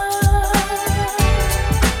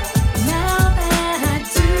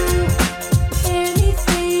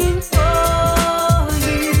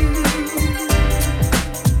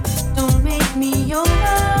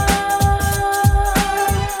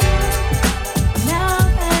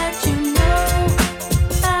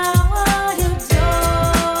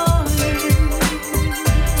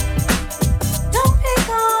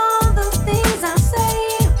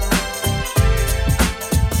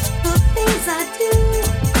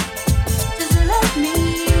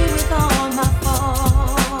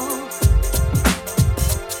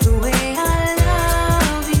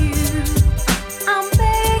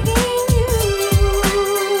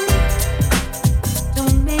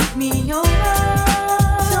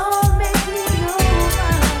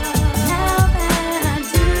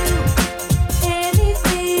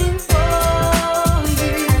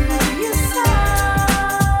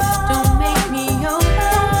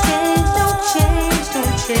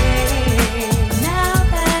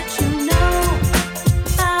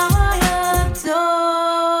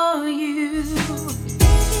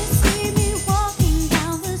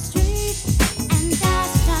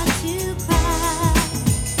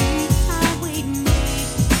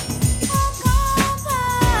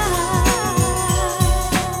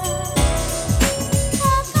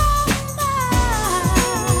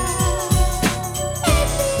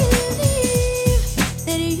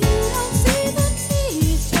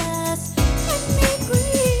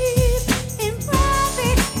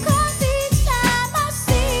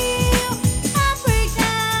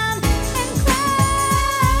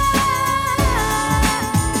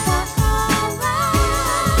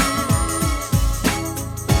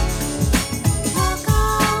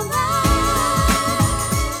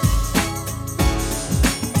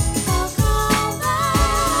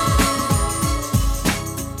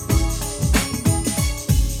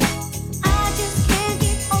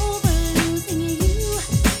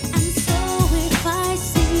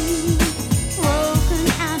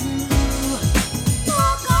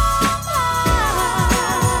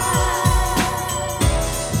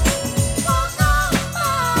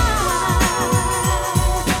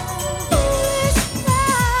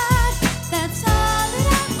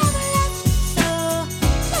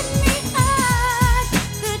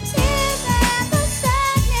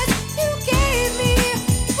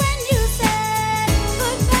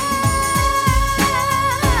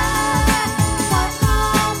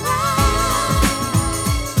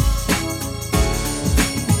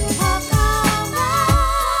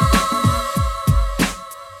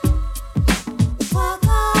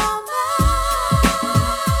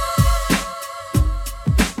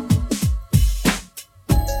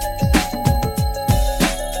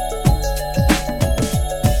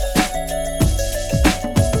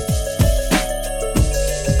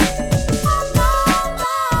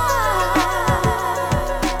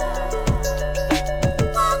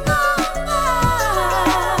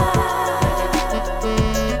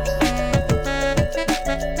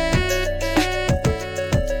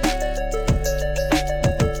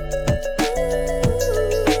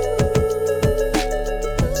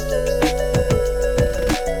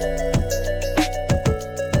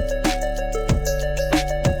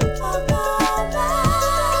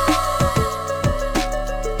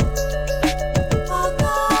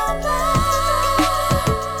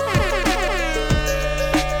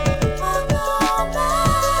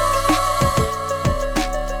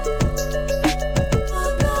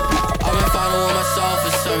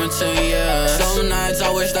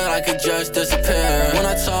 just disappear. When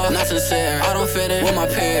I talk, not sincere, I don't fit in with my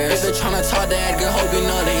peers. If they're tryna talk that good, hope you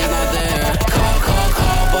know they is not there.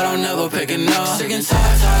 Call, but I'm never picking up. Sick and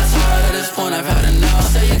tired, at this point I've had enough.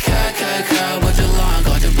 Say you care, but your line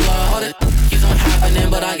got your blood. All this keeps on happening,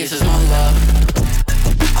 but I guess it's my luck.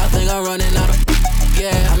 I think I'm running out of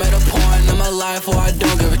yeah, I made a point in my life where I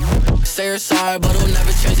don't give a say you're sorry, but it'll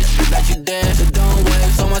never change the shit that you did. So don't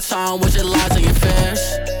waste all my time with your lies and your fears.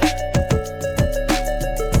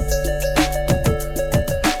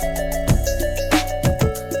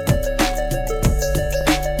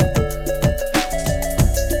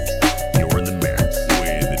 You're in the mix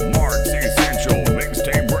with Mark's Essential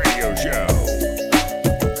Mixtape Radio Show.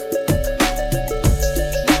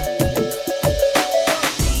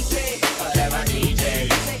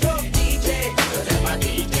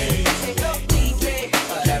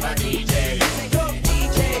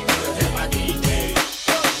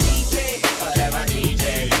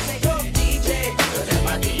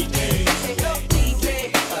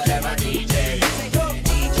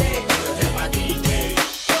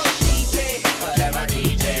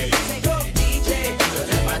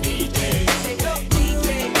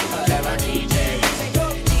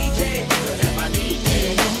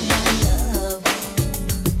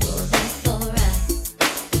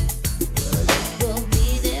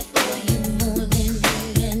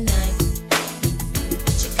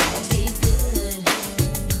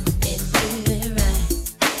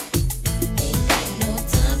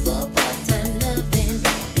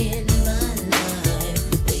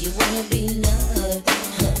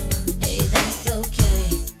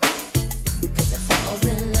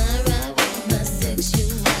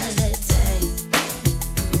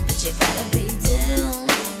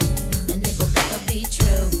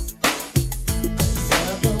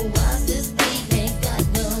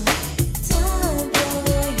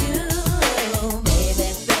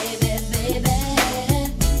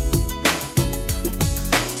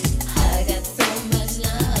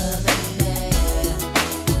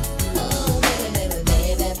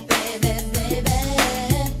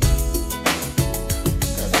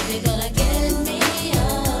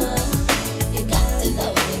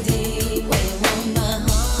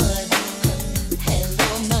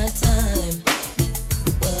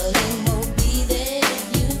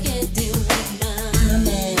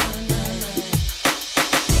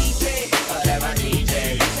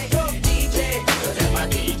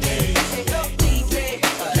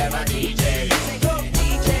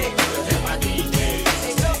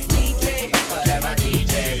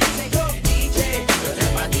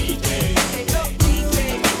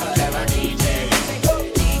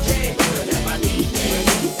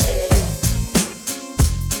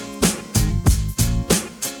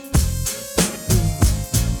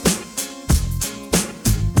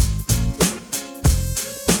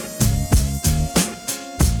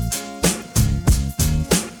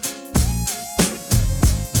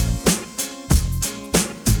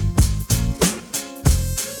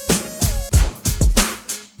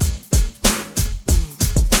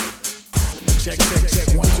 Check, 1,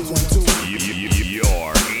 2, 1, 2.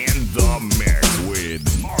 You're in the mix with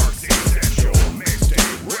Mark's Essential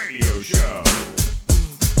Mixtape Radio Show.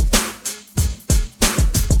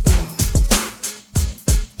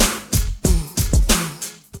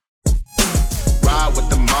 Ride with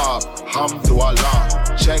the mob,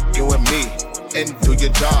 Alhamdulillah. Check you and me, and do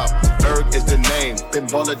your job. Erg is the name, Ben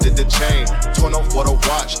Baller did the chain. Torn off for the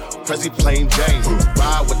watch, Prezi plain Jane.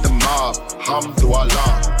 Ride with the mob,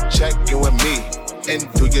 Alhamdulillah. Check you and me,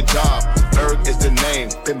 and do your job. Erg is the name,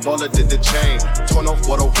 Ben Baller did the chain. Torn off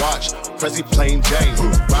for the watch, Prezi plain Jane.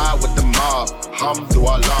 Ride with the mob,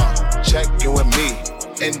 Alhamdulillah. Check you and me,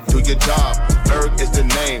 and do your job. Erg is the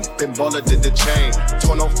name, Ben Baller did the chain.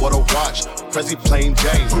 Torn off for the watch, Prezi plain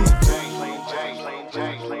Jane.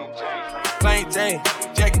 Plain Jane,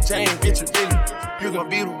 Jackie Jane, get your feeling. You gon'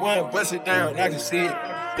 be the one, bust it down, I can see it.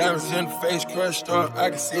 Diamonds in the face, crushed up, I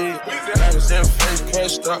can see it. Diamonds in the face,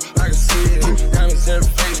 crushed up, I can see it. Diamonds in the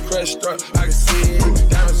face, crushed up, I can see it.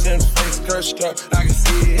 Diamonds in the face, crushed up, I can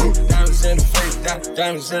see it. Diamonds in the face,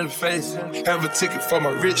 diamonds in the face. Have a ticket for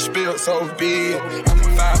my rich spill, so be it. I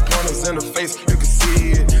put 5 pointers in the face, you can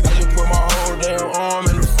see it. I just put my whole damn arm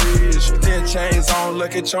in the fridge. 10 chains on,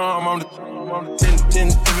 lucky charm on the 10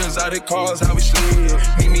 demons out of cars, how we slid.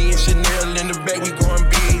 Meet me and Chanel in the back, we going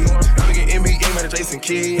big. I'm getting NBA, man, Jason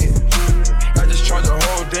Kidd. I just charge a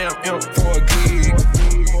whole damn M for a gig.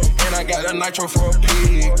 And I got a nitro for a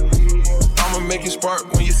pig. I'ma make it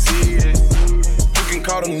spark when you see it. You can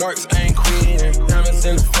call them narcs, I ain't queen. Diamonds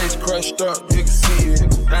in the face, crushed up, you can see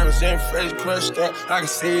it. Diamonds in the face, crushed up, I can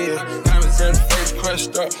see it. Diamonds in the face,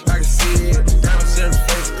 crushed up, I can see it. Diamonds in the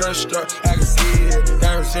face, crushed up, I can see it.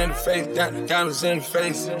 Diamonds in the face, diamonds in the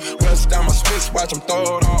face. West down my spits, watch them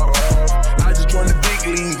throw it off. I just joined the big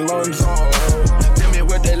league, lungs off. Tell me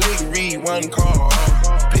what that league read, one call.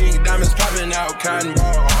 Pink diamonds popping out, cotton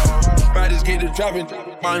ball. Bodies get it dropping,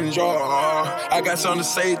 one jaw. I got something to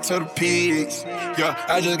say to the pigs. Yeah,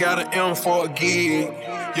 I just got an M for a gig.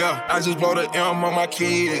 Yeah, I just blow the M on my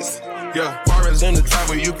kids. Yeah, foreigns in the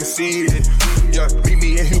driveway, you can see it. Yeah, meet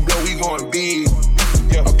me in Hublot, we going big.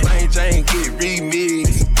 Yeah, a plain Jane get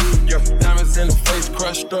remixed. Yeah, diamonds in the face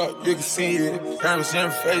crushed up, you can see it. Diamonds in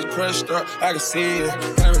the face crushed up, I can see it.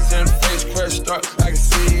 Diamonds in the face crushed up, I can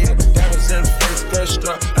see it. Diamonds in the face crushed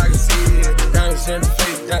up, I can see it. Diamonds in the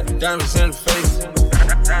face, diamonds in the face.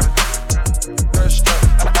 Crushed up,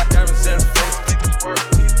 diamonds in the face.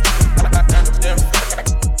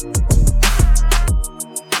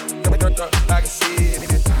 I can see it.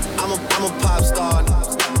 I'm a pop star.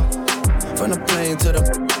 From the plane to the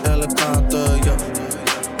helicopter, yeah.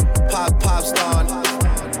 Pop star.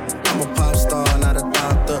 I'm a pop star, not a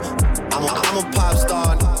doctor. I'm a pop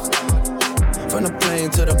star. From the plane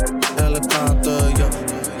to the helicopter, yeah.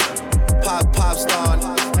 Pop star.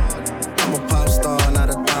 I'm a pop star, not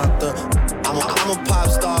a doctor. I'm a pop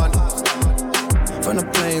star. From the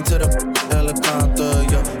plane to the helicopter,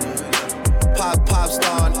 yeah. Pop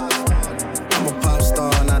star. I'm a pop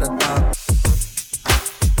star, not a doctor.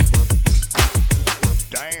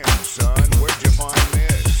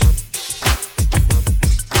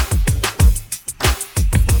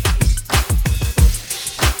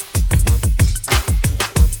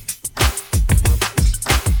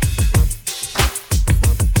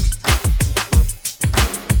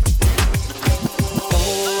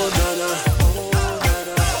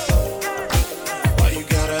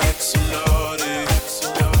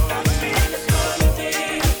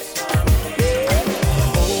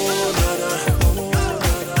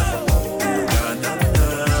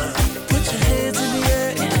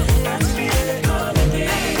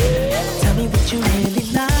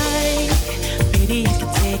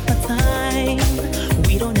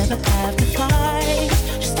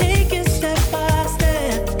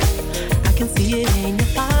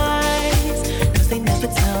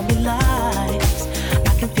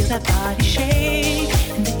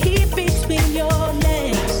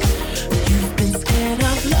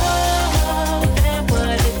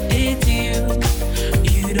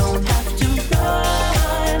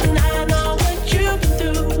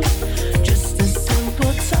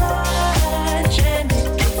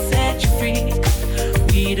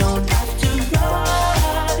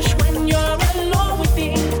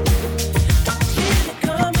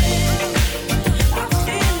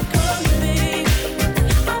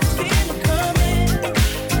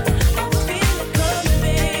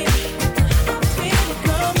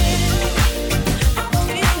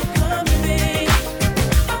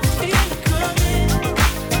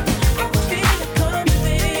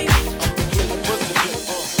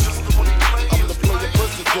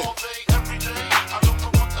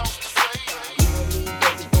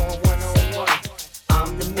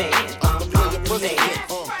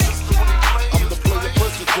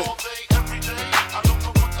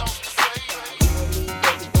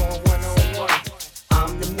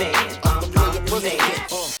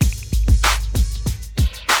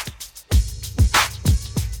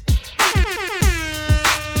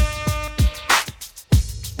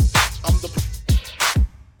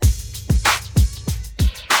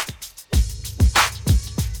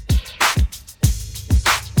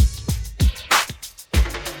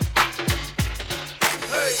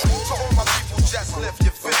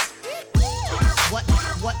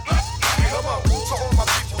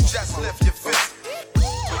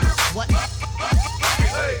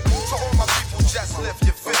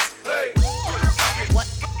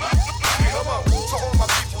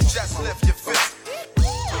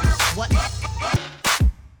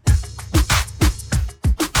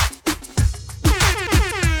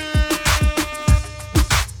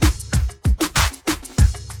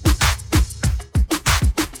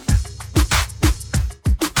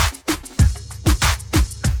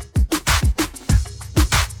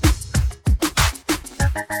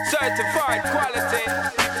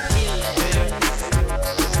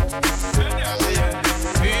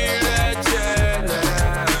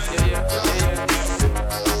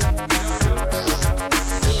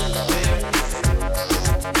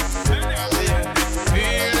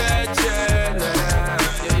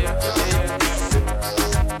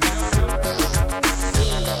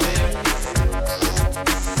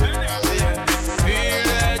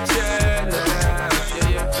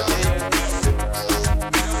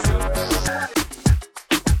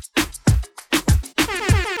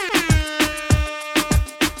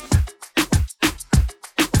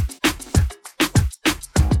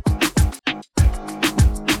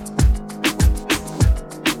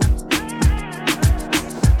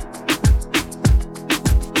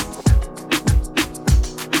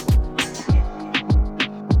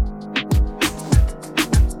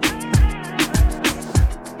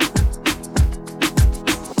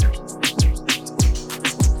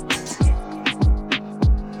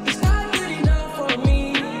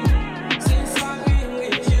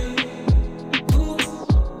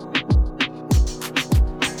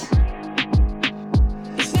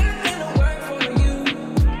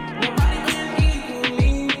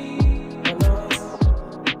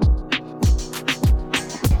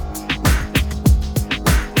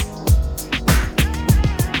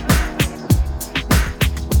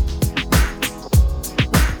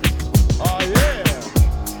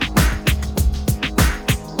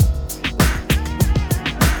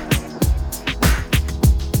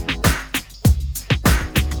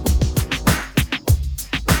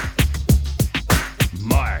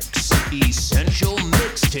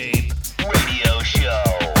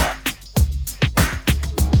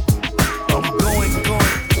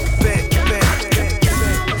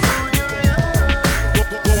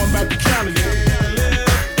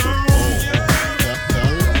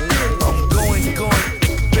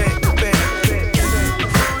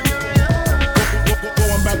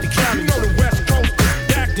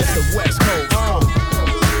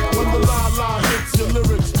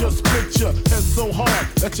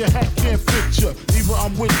 your hat can't fit ya. Either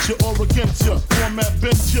I'm with ya or against ya. Format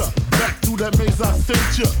bent ya. Back through that maze I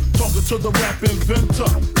sent ya. Talking to the rap inventor.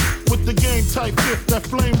 With the game type fifth, that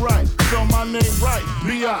flame right. Spell my name right.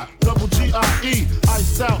 B-I-double-G-I-E.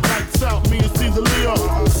 Iced out, lights out. Me and Caesar Leo.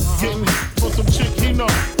 Getting for some chick he know.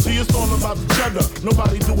 See, it's all about the cheddar.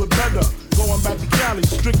 Nobody do it better. Going back to Cali,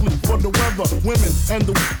 strictly for the weather. Women and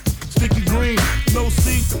the sticky green. No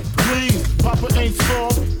seat, please. Papa ain't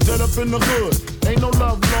soft. Dead up in the hood. Ain't no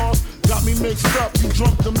love lost. Got me mixed up. You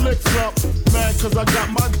drunk them licks up. Mad cause I got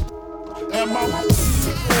my and my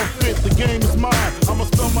forfeit. The game is mine. I'ma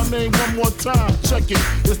spell my name one more time. Check it.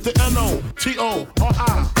 It's the N-O-T-O-R-I-O-U-S.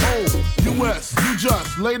 You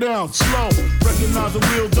just lay down slow. Recognize the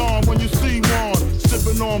real dawn when you see one.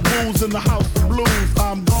 Sipping on booze in the house of blues.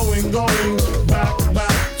 I'm going back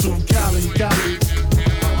to Cali, Cali.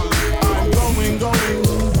 I'm going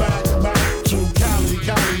back to Cali,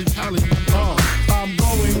 Cali, Cali. I'm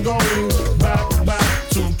going back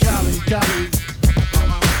to Cali, Cali.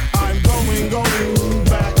 I'm going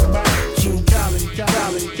back to Cali,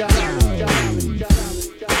 Cali, Cali, Cali, Cali.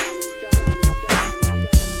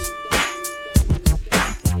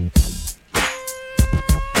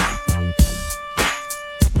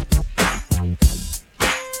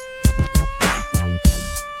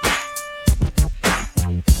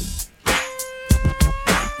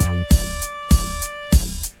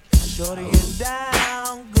 Shorty is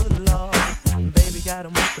down, good lord. Baby got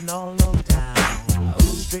him open all over town.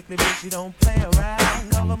 Strictly bitch, you don't play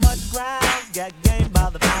around. Cover much ground, got game by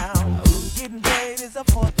the pound. Getting paid is a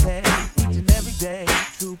forte, each and every day.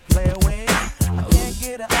 True play away, I can't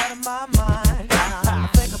get her out of my mind. I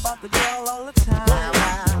think about the girl all the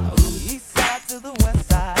time. East side to the west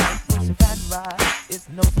side, pushing fat ride, it's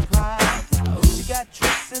no surprise. She got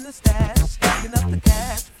tricks in the stash, stacking up the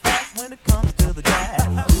cash fast when it comes to the gas.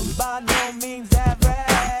 By no means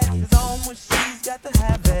average, it's on when she's got to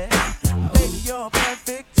have it. Baby, you're a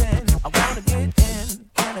perfect 10. I wanna get in,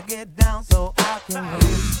 can I get down so I can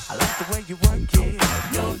win? I like the way you work it,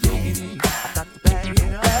 no diggity. I got to bag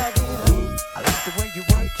it up. I like the way you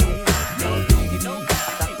work it, no diggity. I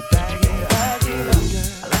got to bag it up.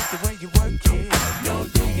 I like the way you work it, no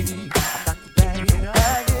diggity. I got to bag it up.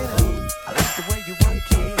 I like the way you work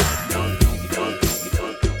it, no diggity.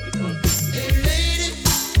 Hey lady,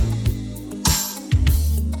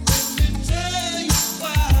 let me tell you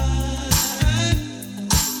why.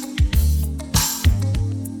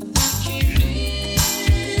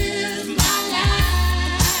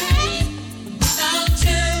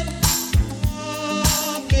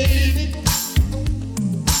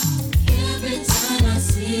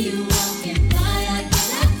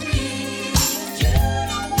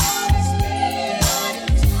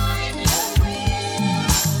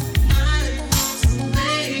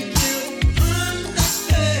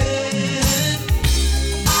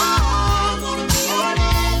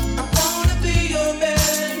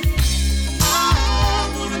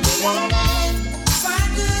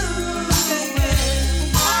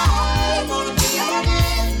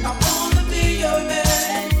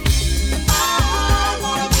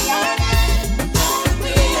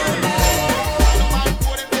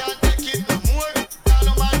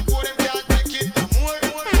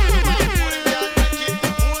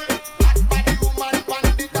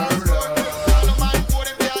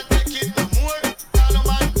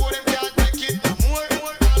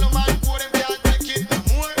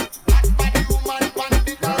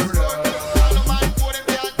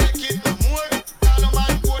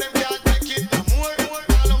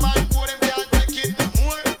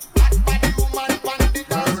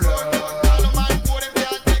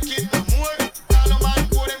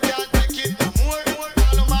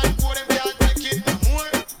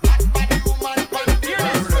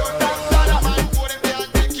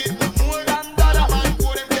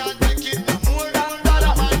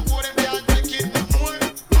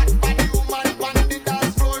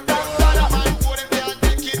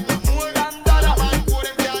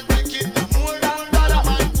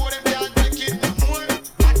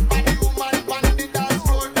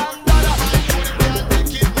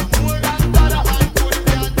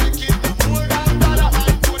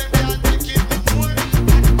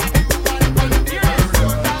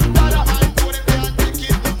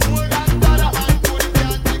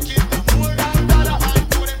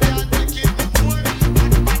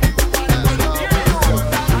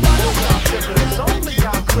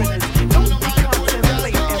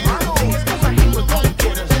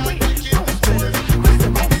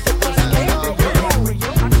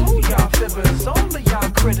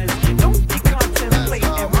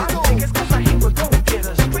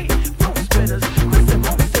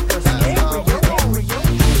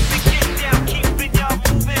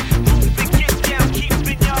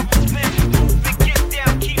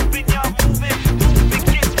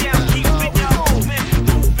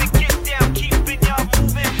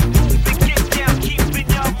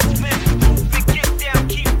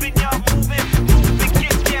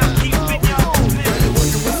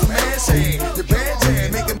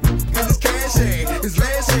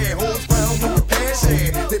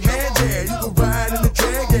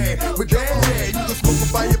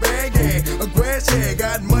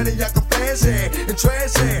 money I can flash, yeah, and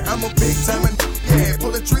trash, yeah. I'm a big time and yeah,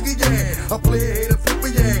 pull a trigger, yeah. I play a hater flipper,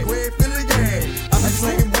 yeah, Greg Philly, yeah. I be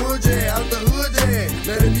slinging wood, yeah, out the hood, yeah.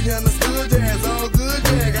 Let it be understood, yeah, it's all good,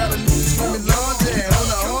 yeah. Got a nigga screaming large, yeah, on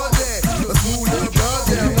the hard, yeah. A smooth little broad,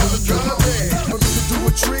 yeah, on the drug, yeah. I'm just do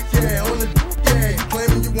a trick, yeah, on the yeah. You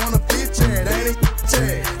claiming you wanna fit, yeah, that ain't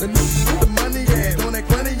yeah. The niggas with the money, yeah, doing that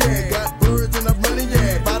money, yeah. Got birds and I'm running,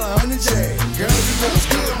 yeah, about 100, yeah. Girl, you know it's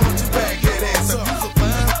good, won't you back that ass up? You so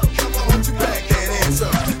fine, won't you back that ass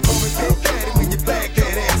up? Call me Big Daddy when you back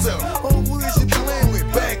that ass up. Oh, who is you playing with?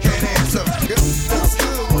 Back that ass up. Girl, that's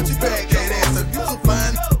good, won't you back that ass up? You so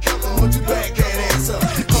fine, won't you back that ass up?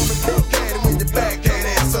 Call me Big Daddy when you back that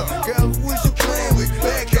ass up. Girl, who is you playing with?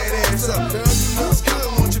 Back that ass up. Girl, you know it's good,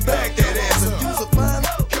 won't you back that ass up? You so fine,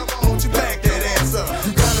 won't you back that ass up?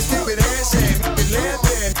 You gotta keep it ass, yeah, make it laugh,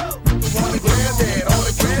 yeah. Wanna grab that, all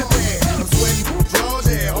the grab that. I'm sweating, draws,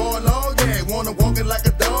 yeah, hard log, yeah. Wanna walk it like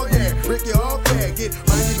a dog, yeah. Break it off, yeah. Get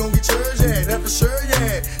money, you gon' get yours, yeah. That's for sure,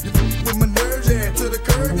 yeah. You with my nerves, yeah, to the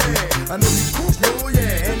curb, yeah. I know you